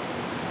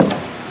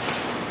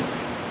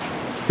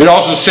 It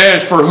also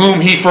says, for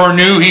whom He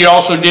foreknew, He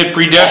also did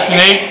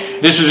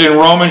predestinate. This is in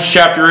Romans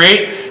chapter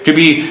 8. To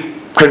be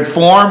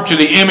conformed to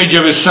the image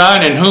of His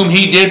Son, and whom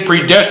He did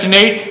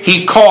predestinate,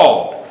 He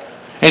called.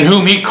 And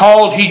whom He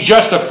called, He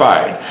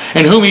justified.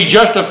 And whom He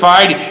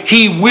justified,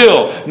 He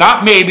will.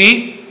 Not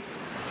maybe,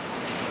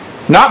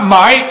 not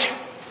might,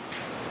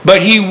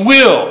 but He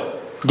will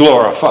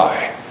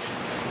glorify.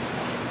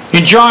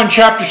 In John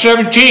chapter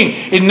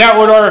 17, isn't that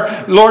what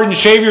our Lord and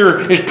Savior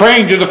is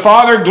praying to the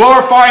Father?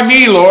 Glorify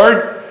me,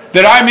 Lord,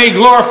 that I may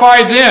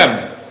glorify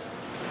them.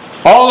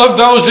 All of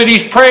those that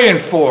He's praying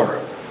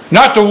for.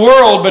 Not the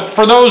world, but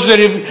for those that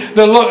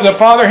the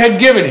Father had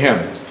given Him.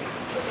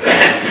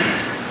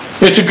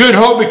 It's a good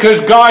hope because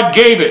God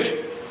gave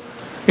it.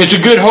 It's a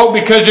good hope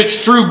because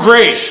it's through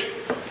grace.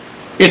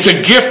 It's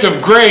a gift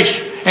of grace,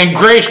 and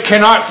grace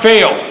cannot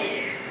fail.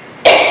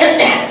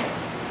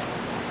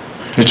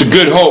 It's a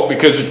good hope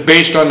because it's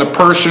based on the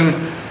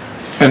person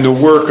and the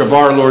work of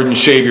our Lord and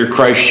Savior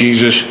Christ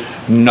Jesus,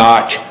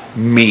 not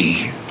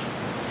me.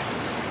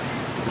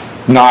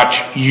 Not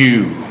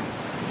you.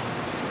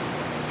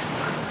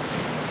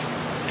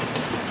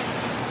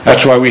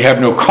 That's why we have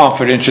no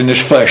confidence in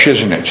this flesh,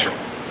 isn't it?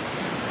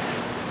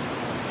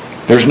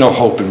 There's no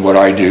hope in what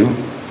I do.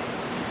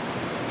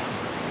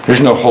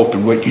 There's no hope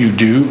in what you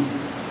do.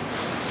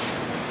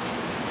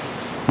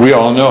 We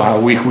all know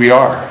how weak we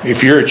are.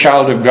 If you're a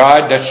child of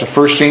God, that's the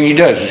first thing He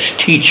does, is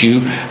teach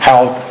you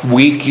how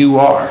weak you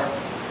are.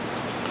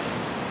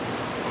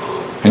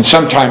 And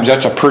sometimes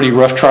that's a pretty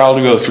rough trial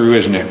to go through,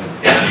 isn't it?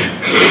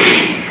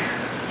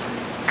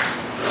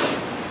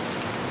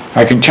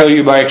 I can tell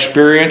you by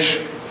experience,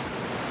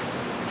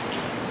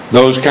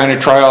 those kind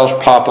of trials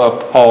pop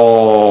up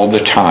all the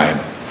time.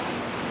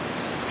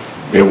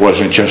 It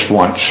wasn't just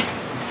once.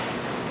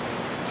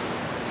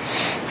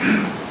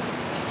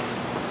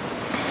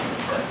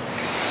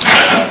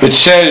 It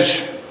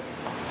says,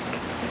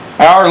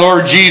 our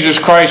Lord Jesus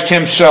Christ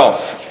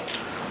Himself,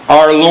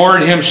 our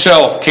Lord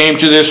Himself came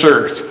to this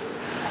earth.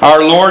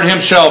 Our Lord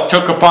Himself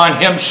took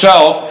upon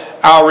Himself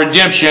our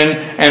redemption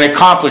and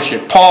accomplished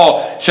it.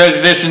 Paul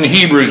says this in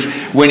Hebrews,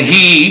 when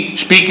He,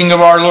 speaking of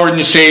our Lord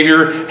and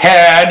Savior,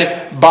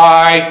 had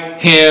by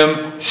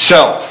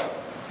Himself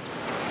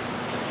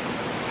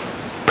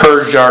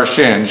purged our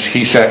sins,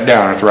 He sat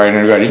down at the right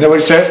hand of God. You know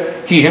what it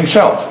says? He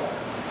Himself.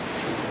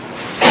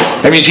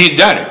 That means He'd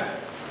done it.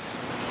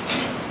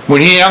 When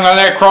He hung on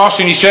that cross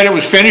and He said it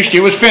was finished, it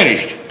was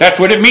finished. That's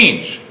what it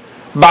means.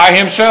 By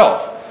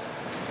Himself.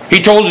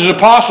 He told His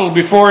apostles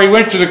before He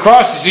went to the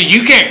cross, He said,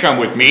 you can't come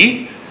with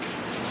me.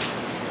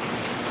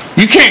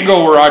 You can't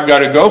go where I've got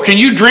to go. Can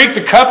you drink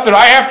the cup that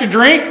I have to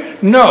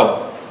drink?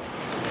 No.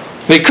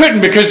 They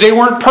couldn't because they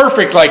weren't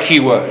perfect like He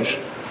was.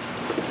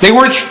 They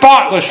weren't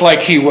spotless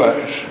like He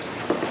was.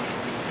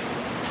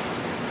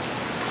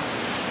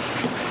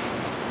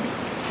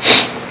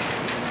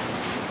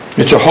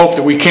 It's a hope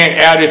that we can't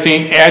add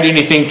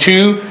anything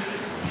to,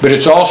 but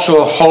it's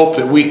also a hope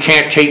that we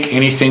can't take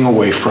anything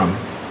away from.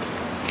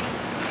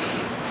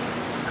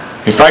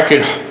 If I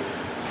could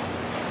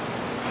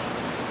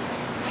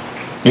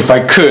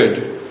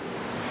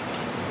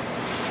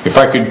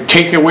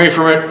take away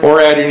from it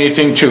or add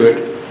anything to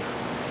it,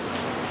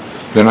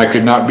 then I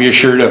could not be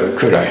assured of it,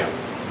 could I?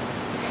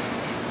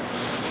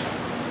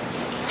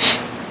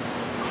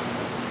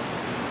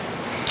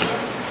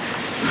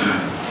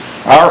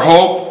 Our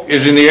hope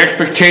is in the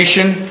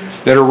expectation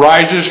that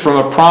arises from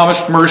a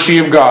promised mercy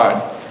of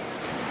God.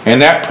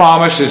 And that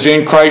promise is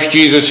in Christ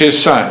Jesus, His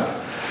Son.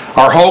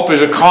 Our hope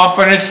is a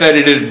confidence that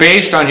it is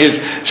based on His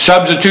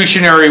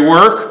substitutionary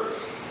work.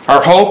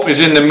 Our hope is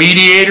in the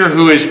mediator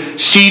who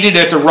is seated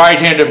at the right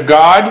hand of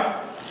God,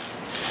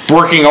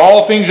 working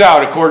all things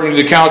out according to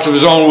the counsel of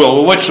His own will.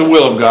 Well, what's the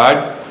will of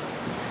God?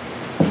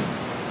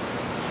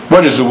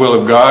 What is the will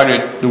of God?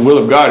 The will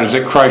of God is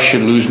that Christ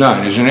should lose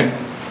none, isn't it?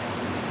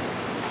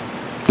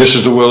 This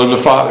is the will of the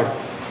Father,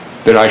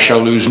 that I shall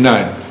lose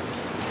none.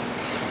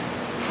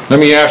 Let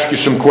me ask you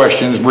some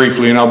questions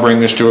briefly, and I'll bring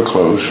this to a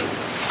close.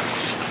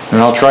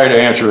 And I'll try to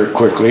answer it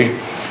quickly.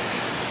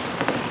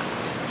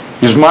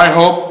 Is my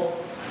hope,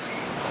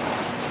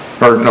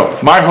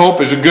 my hope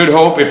is a good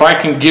hope. If I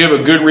can give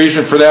a good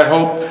reason for that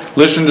hope,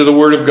 listen to the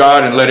Word of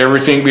God and let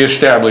everything be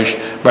established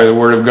by the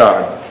Word of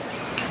God.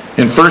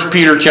 In 1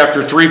 Peter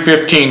chapter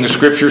 3:15, the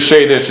Scriptures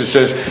say this. It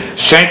says,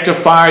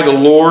 sanctify the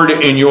Lord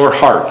in your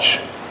hearts,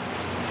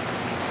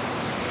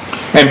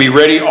 and be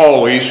ready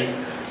always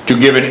to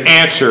give an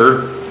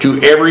answer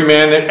to every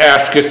man that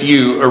asketh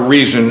you a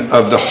reason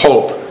of the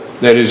hope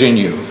that is in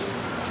you,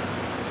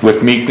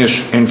 with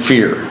meekness and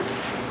fear.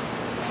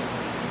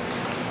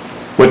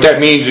 What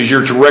that means is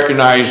you're to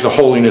recognize the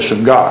holiness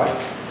of God.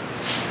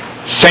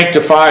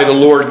 Sanctify the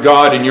Lord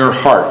God in your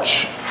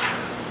hearts.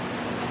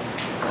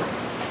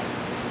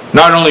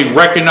 Not only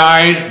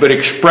recognize, but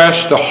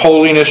express the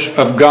holiness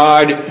of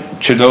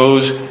God to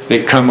those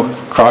that come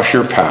across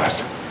your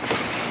path.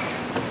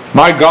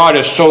 My God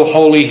is so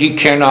holy, He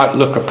cannot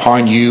look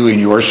upon you in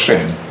your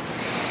sin.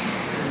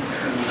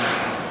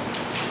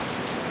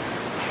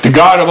 The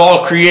God of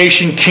all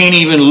creation can't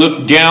even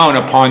look down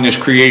upon this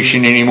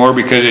creation anymore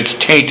because it's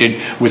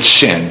tainted with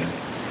sin.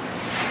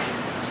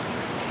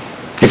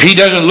 If He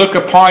doesn't look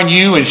upon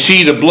you and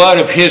see the blood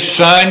of His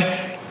Son,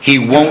 He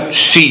won't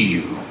see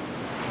you.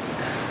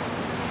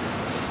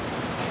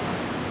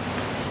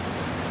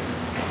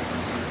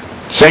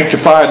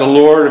 Sanctify the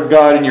Lord of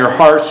God in your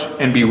hearts,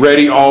 and be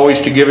ready always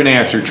to give an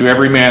answer to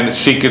every man that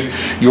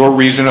seeketh your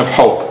reason of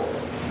hope.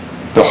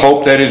 The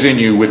hope that is in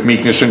you with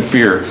meekness and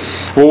fear.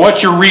 Well,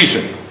 what's your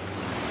reason?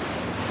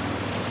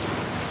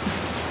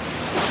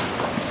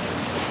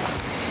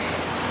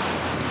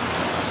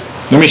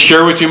 Let me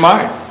share with you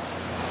mine.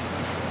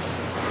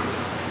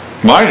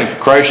 Mine is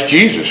Christ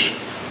Jesus,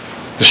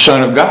 the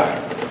Son of God.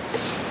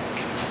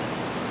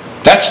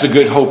 That's the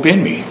good hope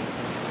in me.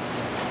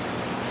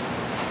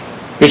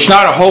 It's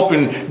not a hope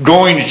in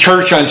going to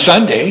church on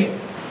Sunday.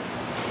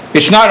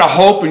 It's not a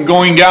hope in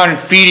going down and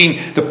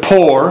feeding the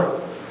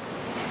poor.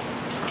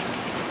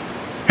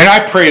 And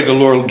I pray the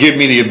Lord will give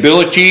me the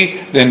ability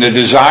and the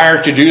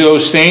desire to do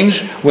those things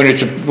when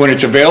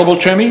it's available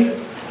to me.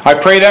 I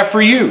pray that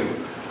for you.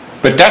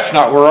 But that's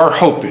not where our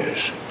hope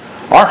is.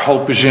 Our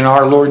hope is in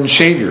our Lord and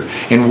Savior,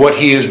 in what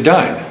He has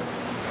done.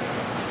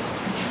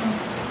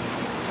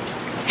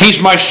 He's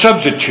my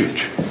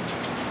substitute.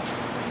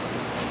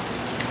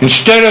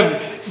 Instead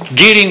of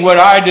getting what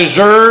I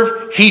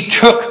deserve, He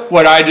took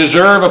what I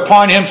deserve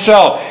upon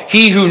Himself.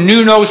 He who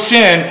knew no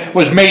sin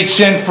was made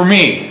sin for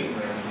me.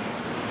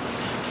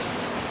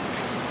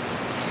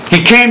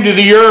 He came to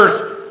the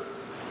earth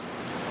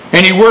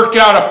and He worked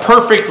out a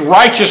perfect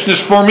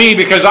righteousness for me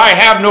because I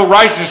have no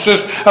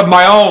righteousness of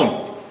my own.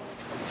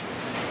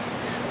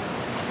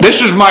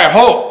 This is my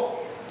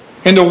hope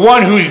in the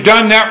one who's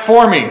done that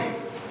for me.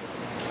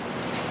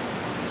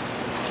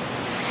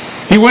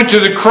 He went to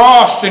the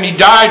cross and He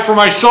died for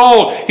my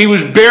soul. He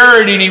was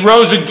buried and He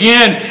rose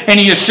again and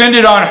He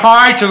ascended on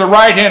high to the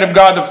right hand of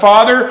God the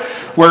Father,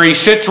 where He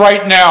sits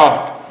right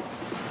now.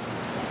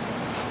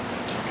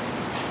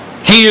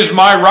 He is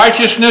my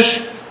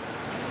righteousness.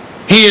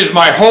 He is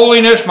my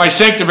holiness, my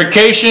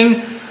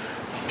sanctification.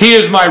 He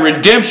is my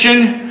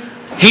redemption.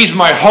 He's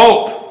my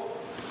hope.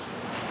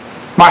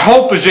 My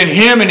hope is in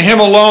Him and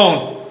Him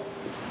alone.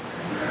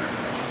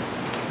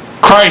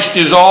 Christ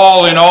is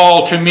all in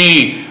all to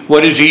me.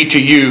 What is He to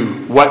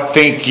you? What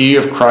think ye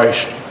of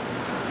Christ?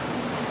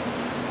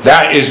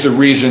 That is the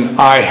reason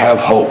I have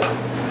hope.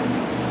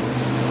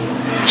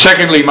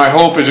 Secondly, my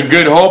hope is a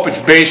good hope. It's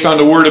based on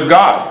the Word of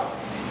God.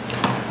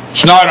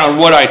 It's not on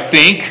what I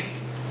think.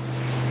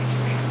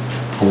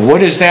 What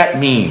does that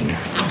mean?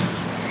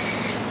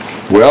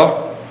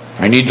 Well,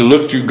 I need to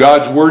look through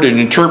God's Word and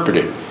interpret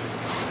it.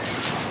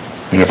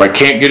 And if I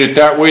can't get it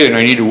that way, then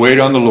I need to wait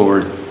on the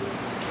Lord.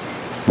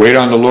 Wait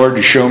on the Lord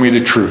to show me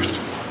the truth.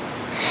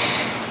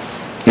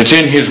 It's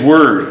in His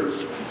Word.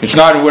 It's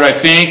not in what I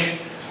think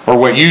or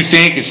what you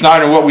think. It's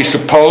not in what we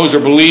suppose or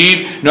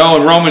believe. No,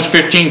 in Romans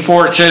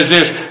 15:4 it says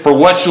this, for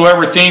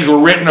whatsoever things were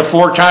written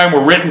aforetime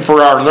were written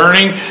for our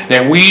learning,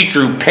 that we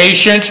through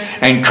patience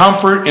and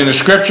comfort in the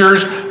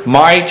Scriptures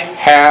might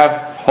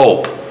have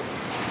hope.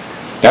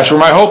 That's where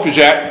my hope is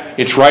at.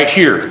 It's right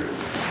here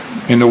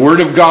in the Word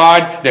of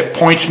God that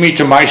points me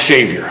to my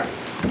Savior.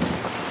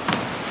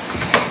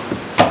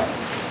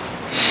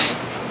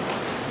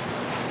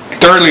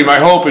 Thirdly, my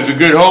hope is a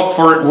good hope,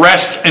 for it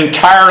rests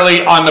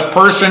entirely on the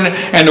person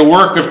and the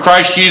work of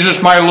Christ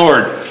Jesus my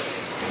Lord.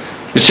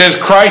 It says,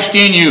 Christ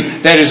in you,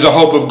 that is the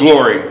hope of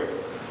glory.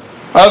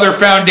 Other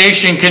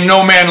foundation can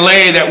no man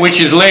lay that which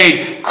is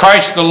laid,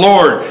 Christ the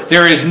Lord.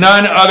 There is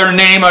none other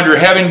name under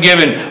heaven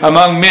given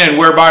among men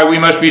whereby we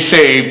must be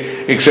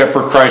saved, except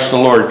for Christ the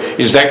Lord.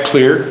 Is that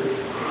clear?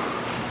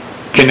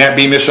 Can that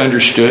be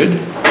misunderstood?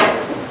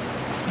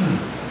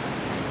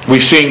 We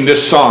sing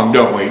this song,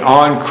 don't we?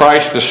 On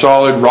Christ the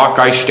solid rock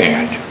I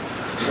stand.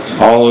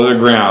 All of the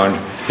ground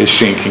is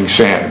sinking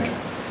sand.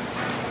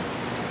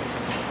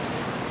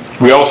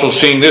 We also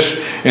sing this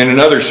in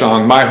another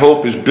song. My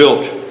hope is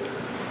built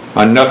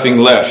on nothing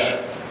less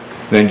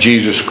than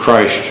Jesus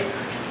Christ,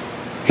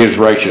 His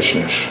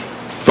righteousness.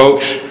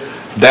 Folks,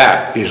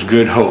 that is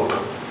good hope.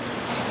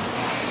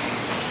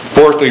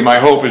 Fourthly, my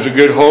hope is a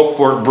good hope,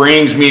 for it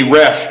brings me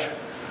rest.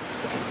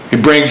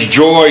 It brings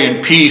joy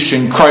and peace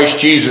in Christ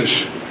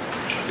Jesus.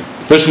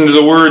 Listen to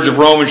the words of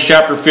Romans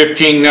chapter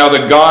 15. Now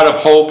the God of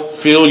hope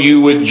fill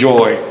you with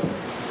joy.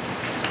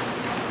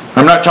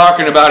 I'm not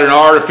talking about an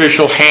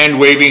artificial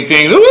hand-waving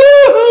thing.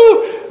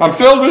 Woo-hoo! I'm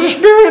filled with the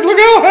Spirit. Look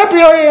how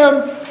happy I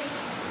am.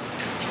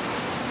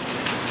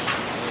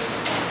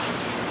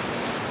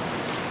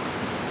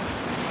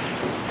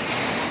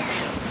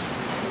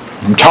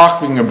 I'm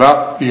talking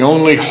about the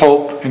only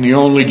hope and the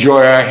only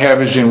joy I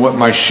have is in what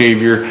my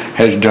Savior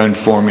has done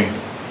for me.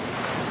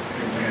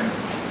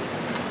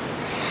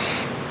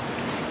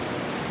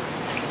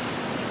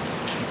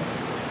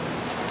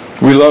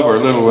 We love our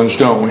little ones,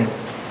 don't we?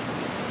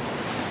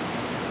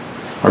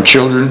 Our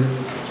children.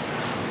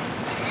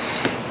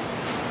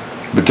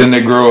 But then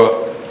they grow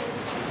up.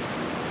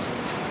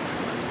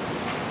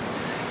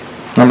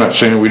 I'm not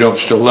saying we don't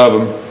still love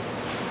them.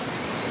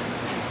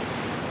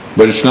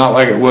 But it's not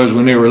like it was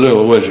when they were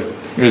little, was it?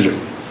 Is it?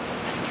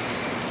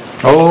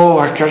 Oh,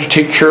 I got to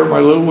take care of my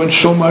little ones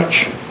so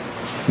much.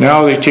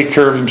 Now they take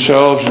care of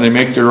themselves and they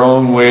make their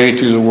own way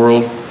through the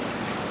world.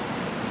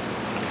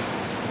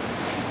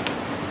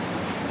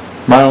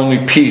 My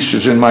only peace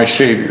is in my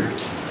Savior,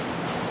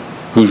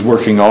 who's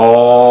working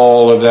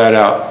all of that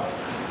out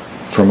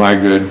for my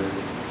good.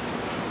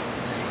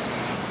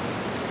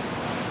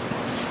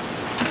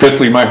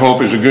 Fifthly, my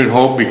hope is a good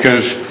hope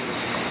because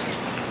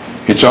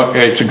it's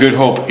a good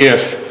hope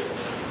if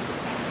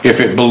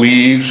it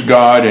believes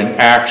God and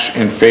acts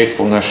in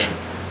faithfulness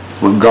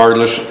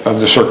regardless of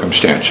the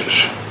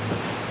circumstances.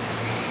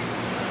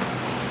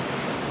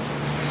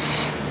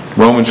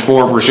 Romans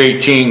 4 verse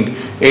 18,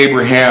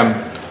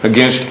 Abraham,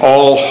 against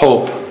all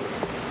hope,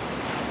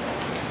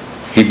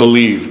 he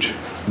believed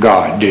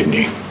God, didn't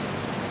he?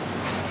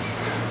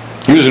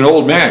 He was an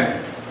old man.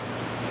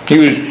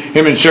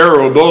 Him and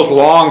Sarah were both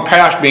long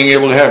past being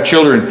able to have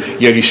children,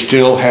 yet he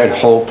still had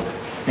hope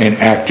and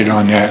acted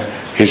on that.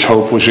 His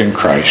hope was in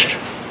Christ.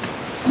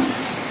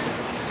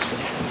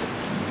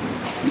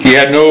 He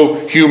had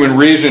no human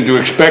reason to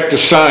expect a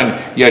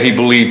son, yet he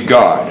believed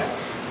God.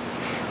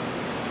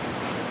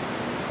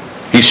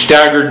 He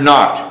staggered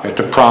not at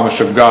the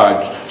promise of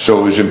God, so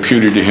it was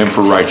imputed to him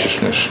for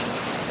righteousness.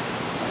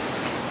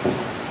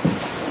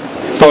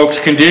 Folks,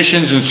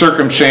 conditions and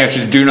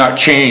circumstances do not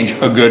change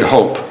a good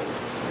hope.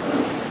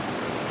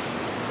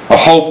 A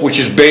hope which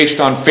is based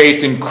on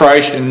faith in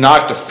Christ and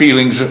not the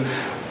feelings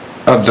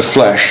of the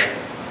flesh.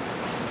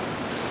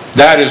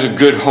 That is a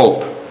good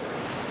hope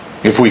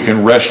if we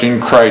can rest in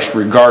Christ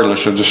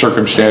regardless of the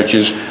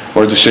circumstances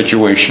or the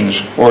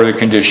situations or the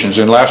conditions.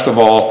 And last of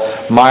all,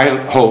 my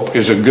hope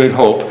is a good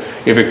hope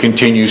if it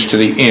continues to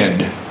the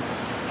end.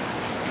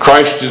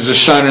 Christ is the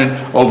Son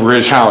over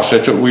His house.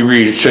 That's what we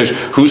read. It says,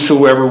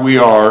 whosoever we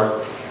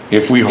are,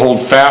 if we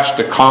hold fast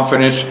the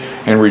confidence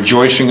and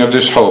rejoicing of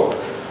this hope,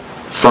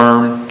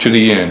 firm to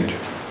the end.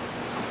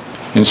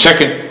 In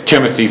 2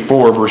 Timothy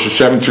 4, verses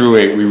 7 through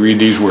 8, we read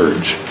these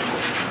words.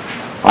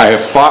 I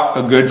have fought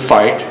a good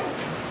fight.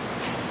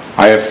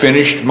 I have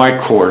finished my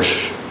course.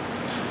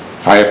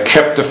 I have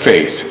kept the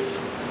faith.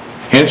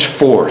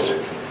 Henceforth,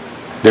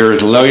 there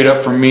is laid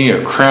up for me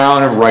a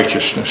crown of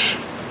righteousness,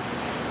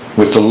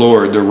 with the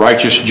Lord, the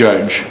righteous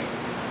judge,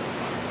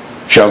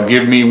 shall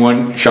give me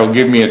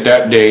at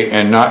that day,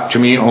 and not to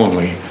me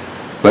only,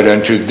 but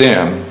unto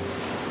them,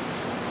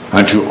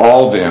 unto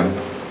all them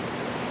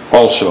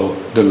also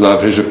that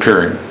love His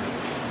appearing.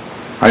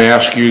 I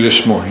ask you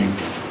this morning,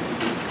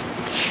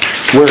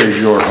 where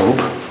is your hope?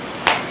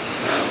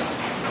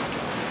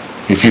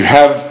 If you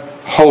have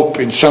hope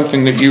in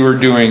something that you are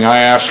doing, I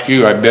ask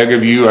you, I beg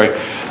of you,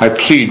 I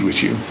plead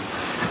with you.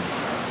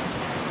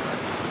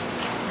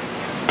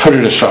 Put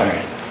it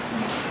aside.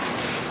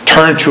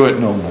 Turn to it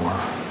no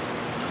more.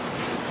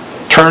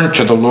 Turn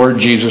to the Lord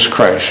Jesus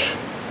Christ,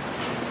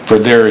 for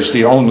there is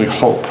the only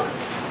hope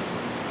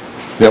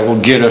that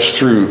will get us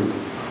through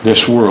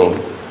this world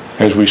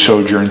as we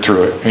sojourn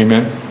through it.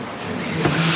 Amen.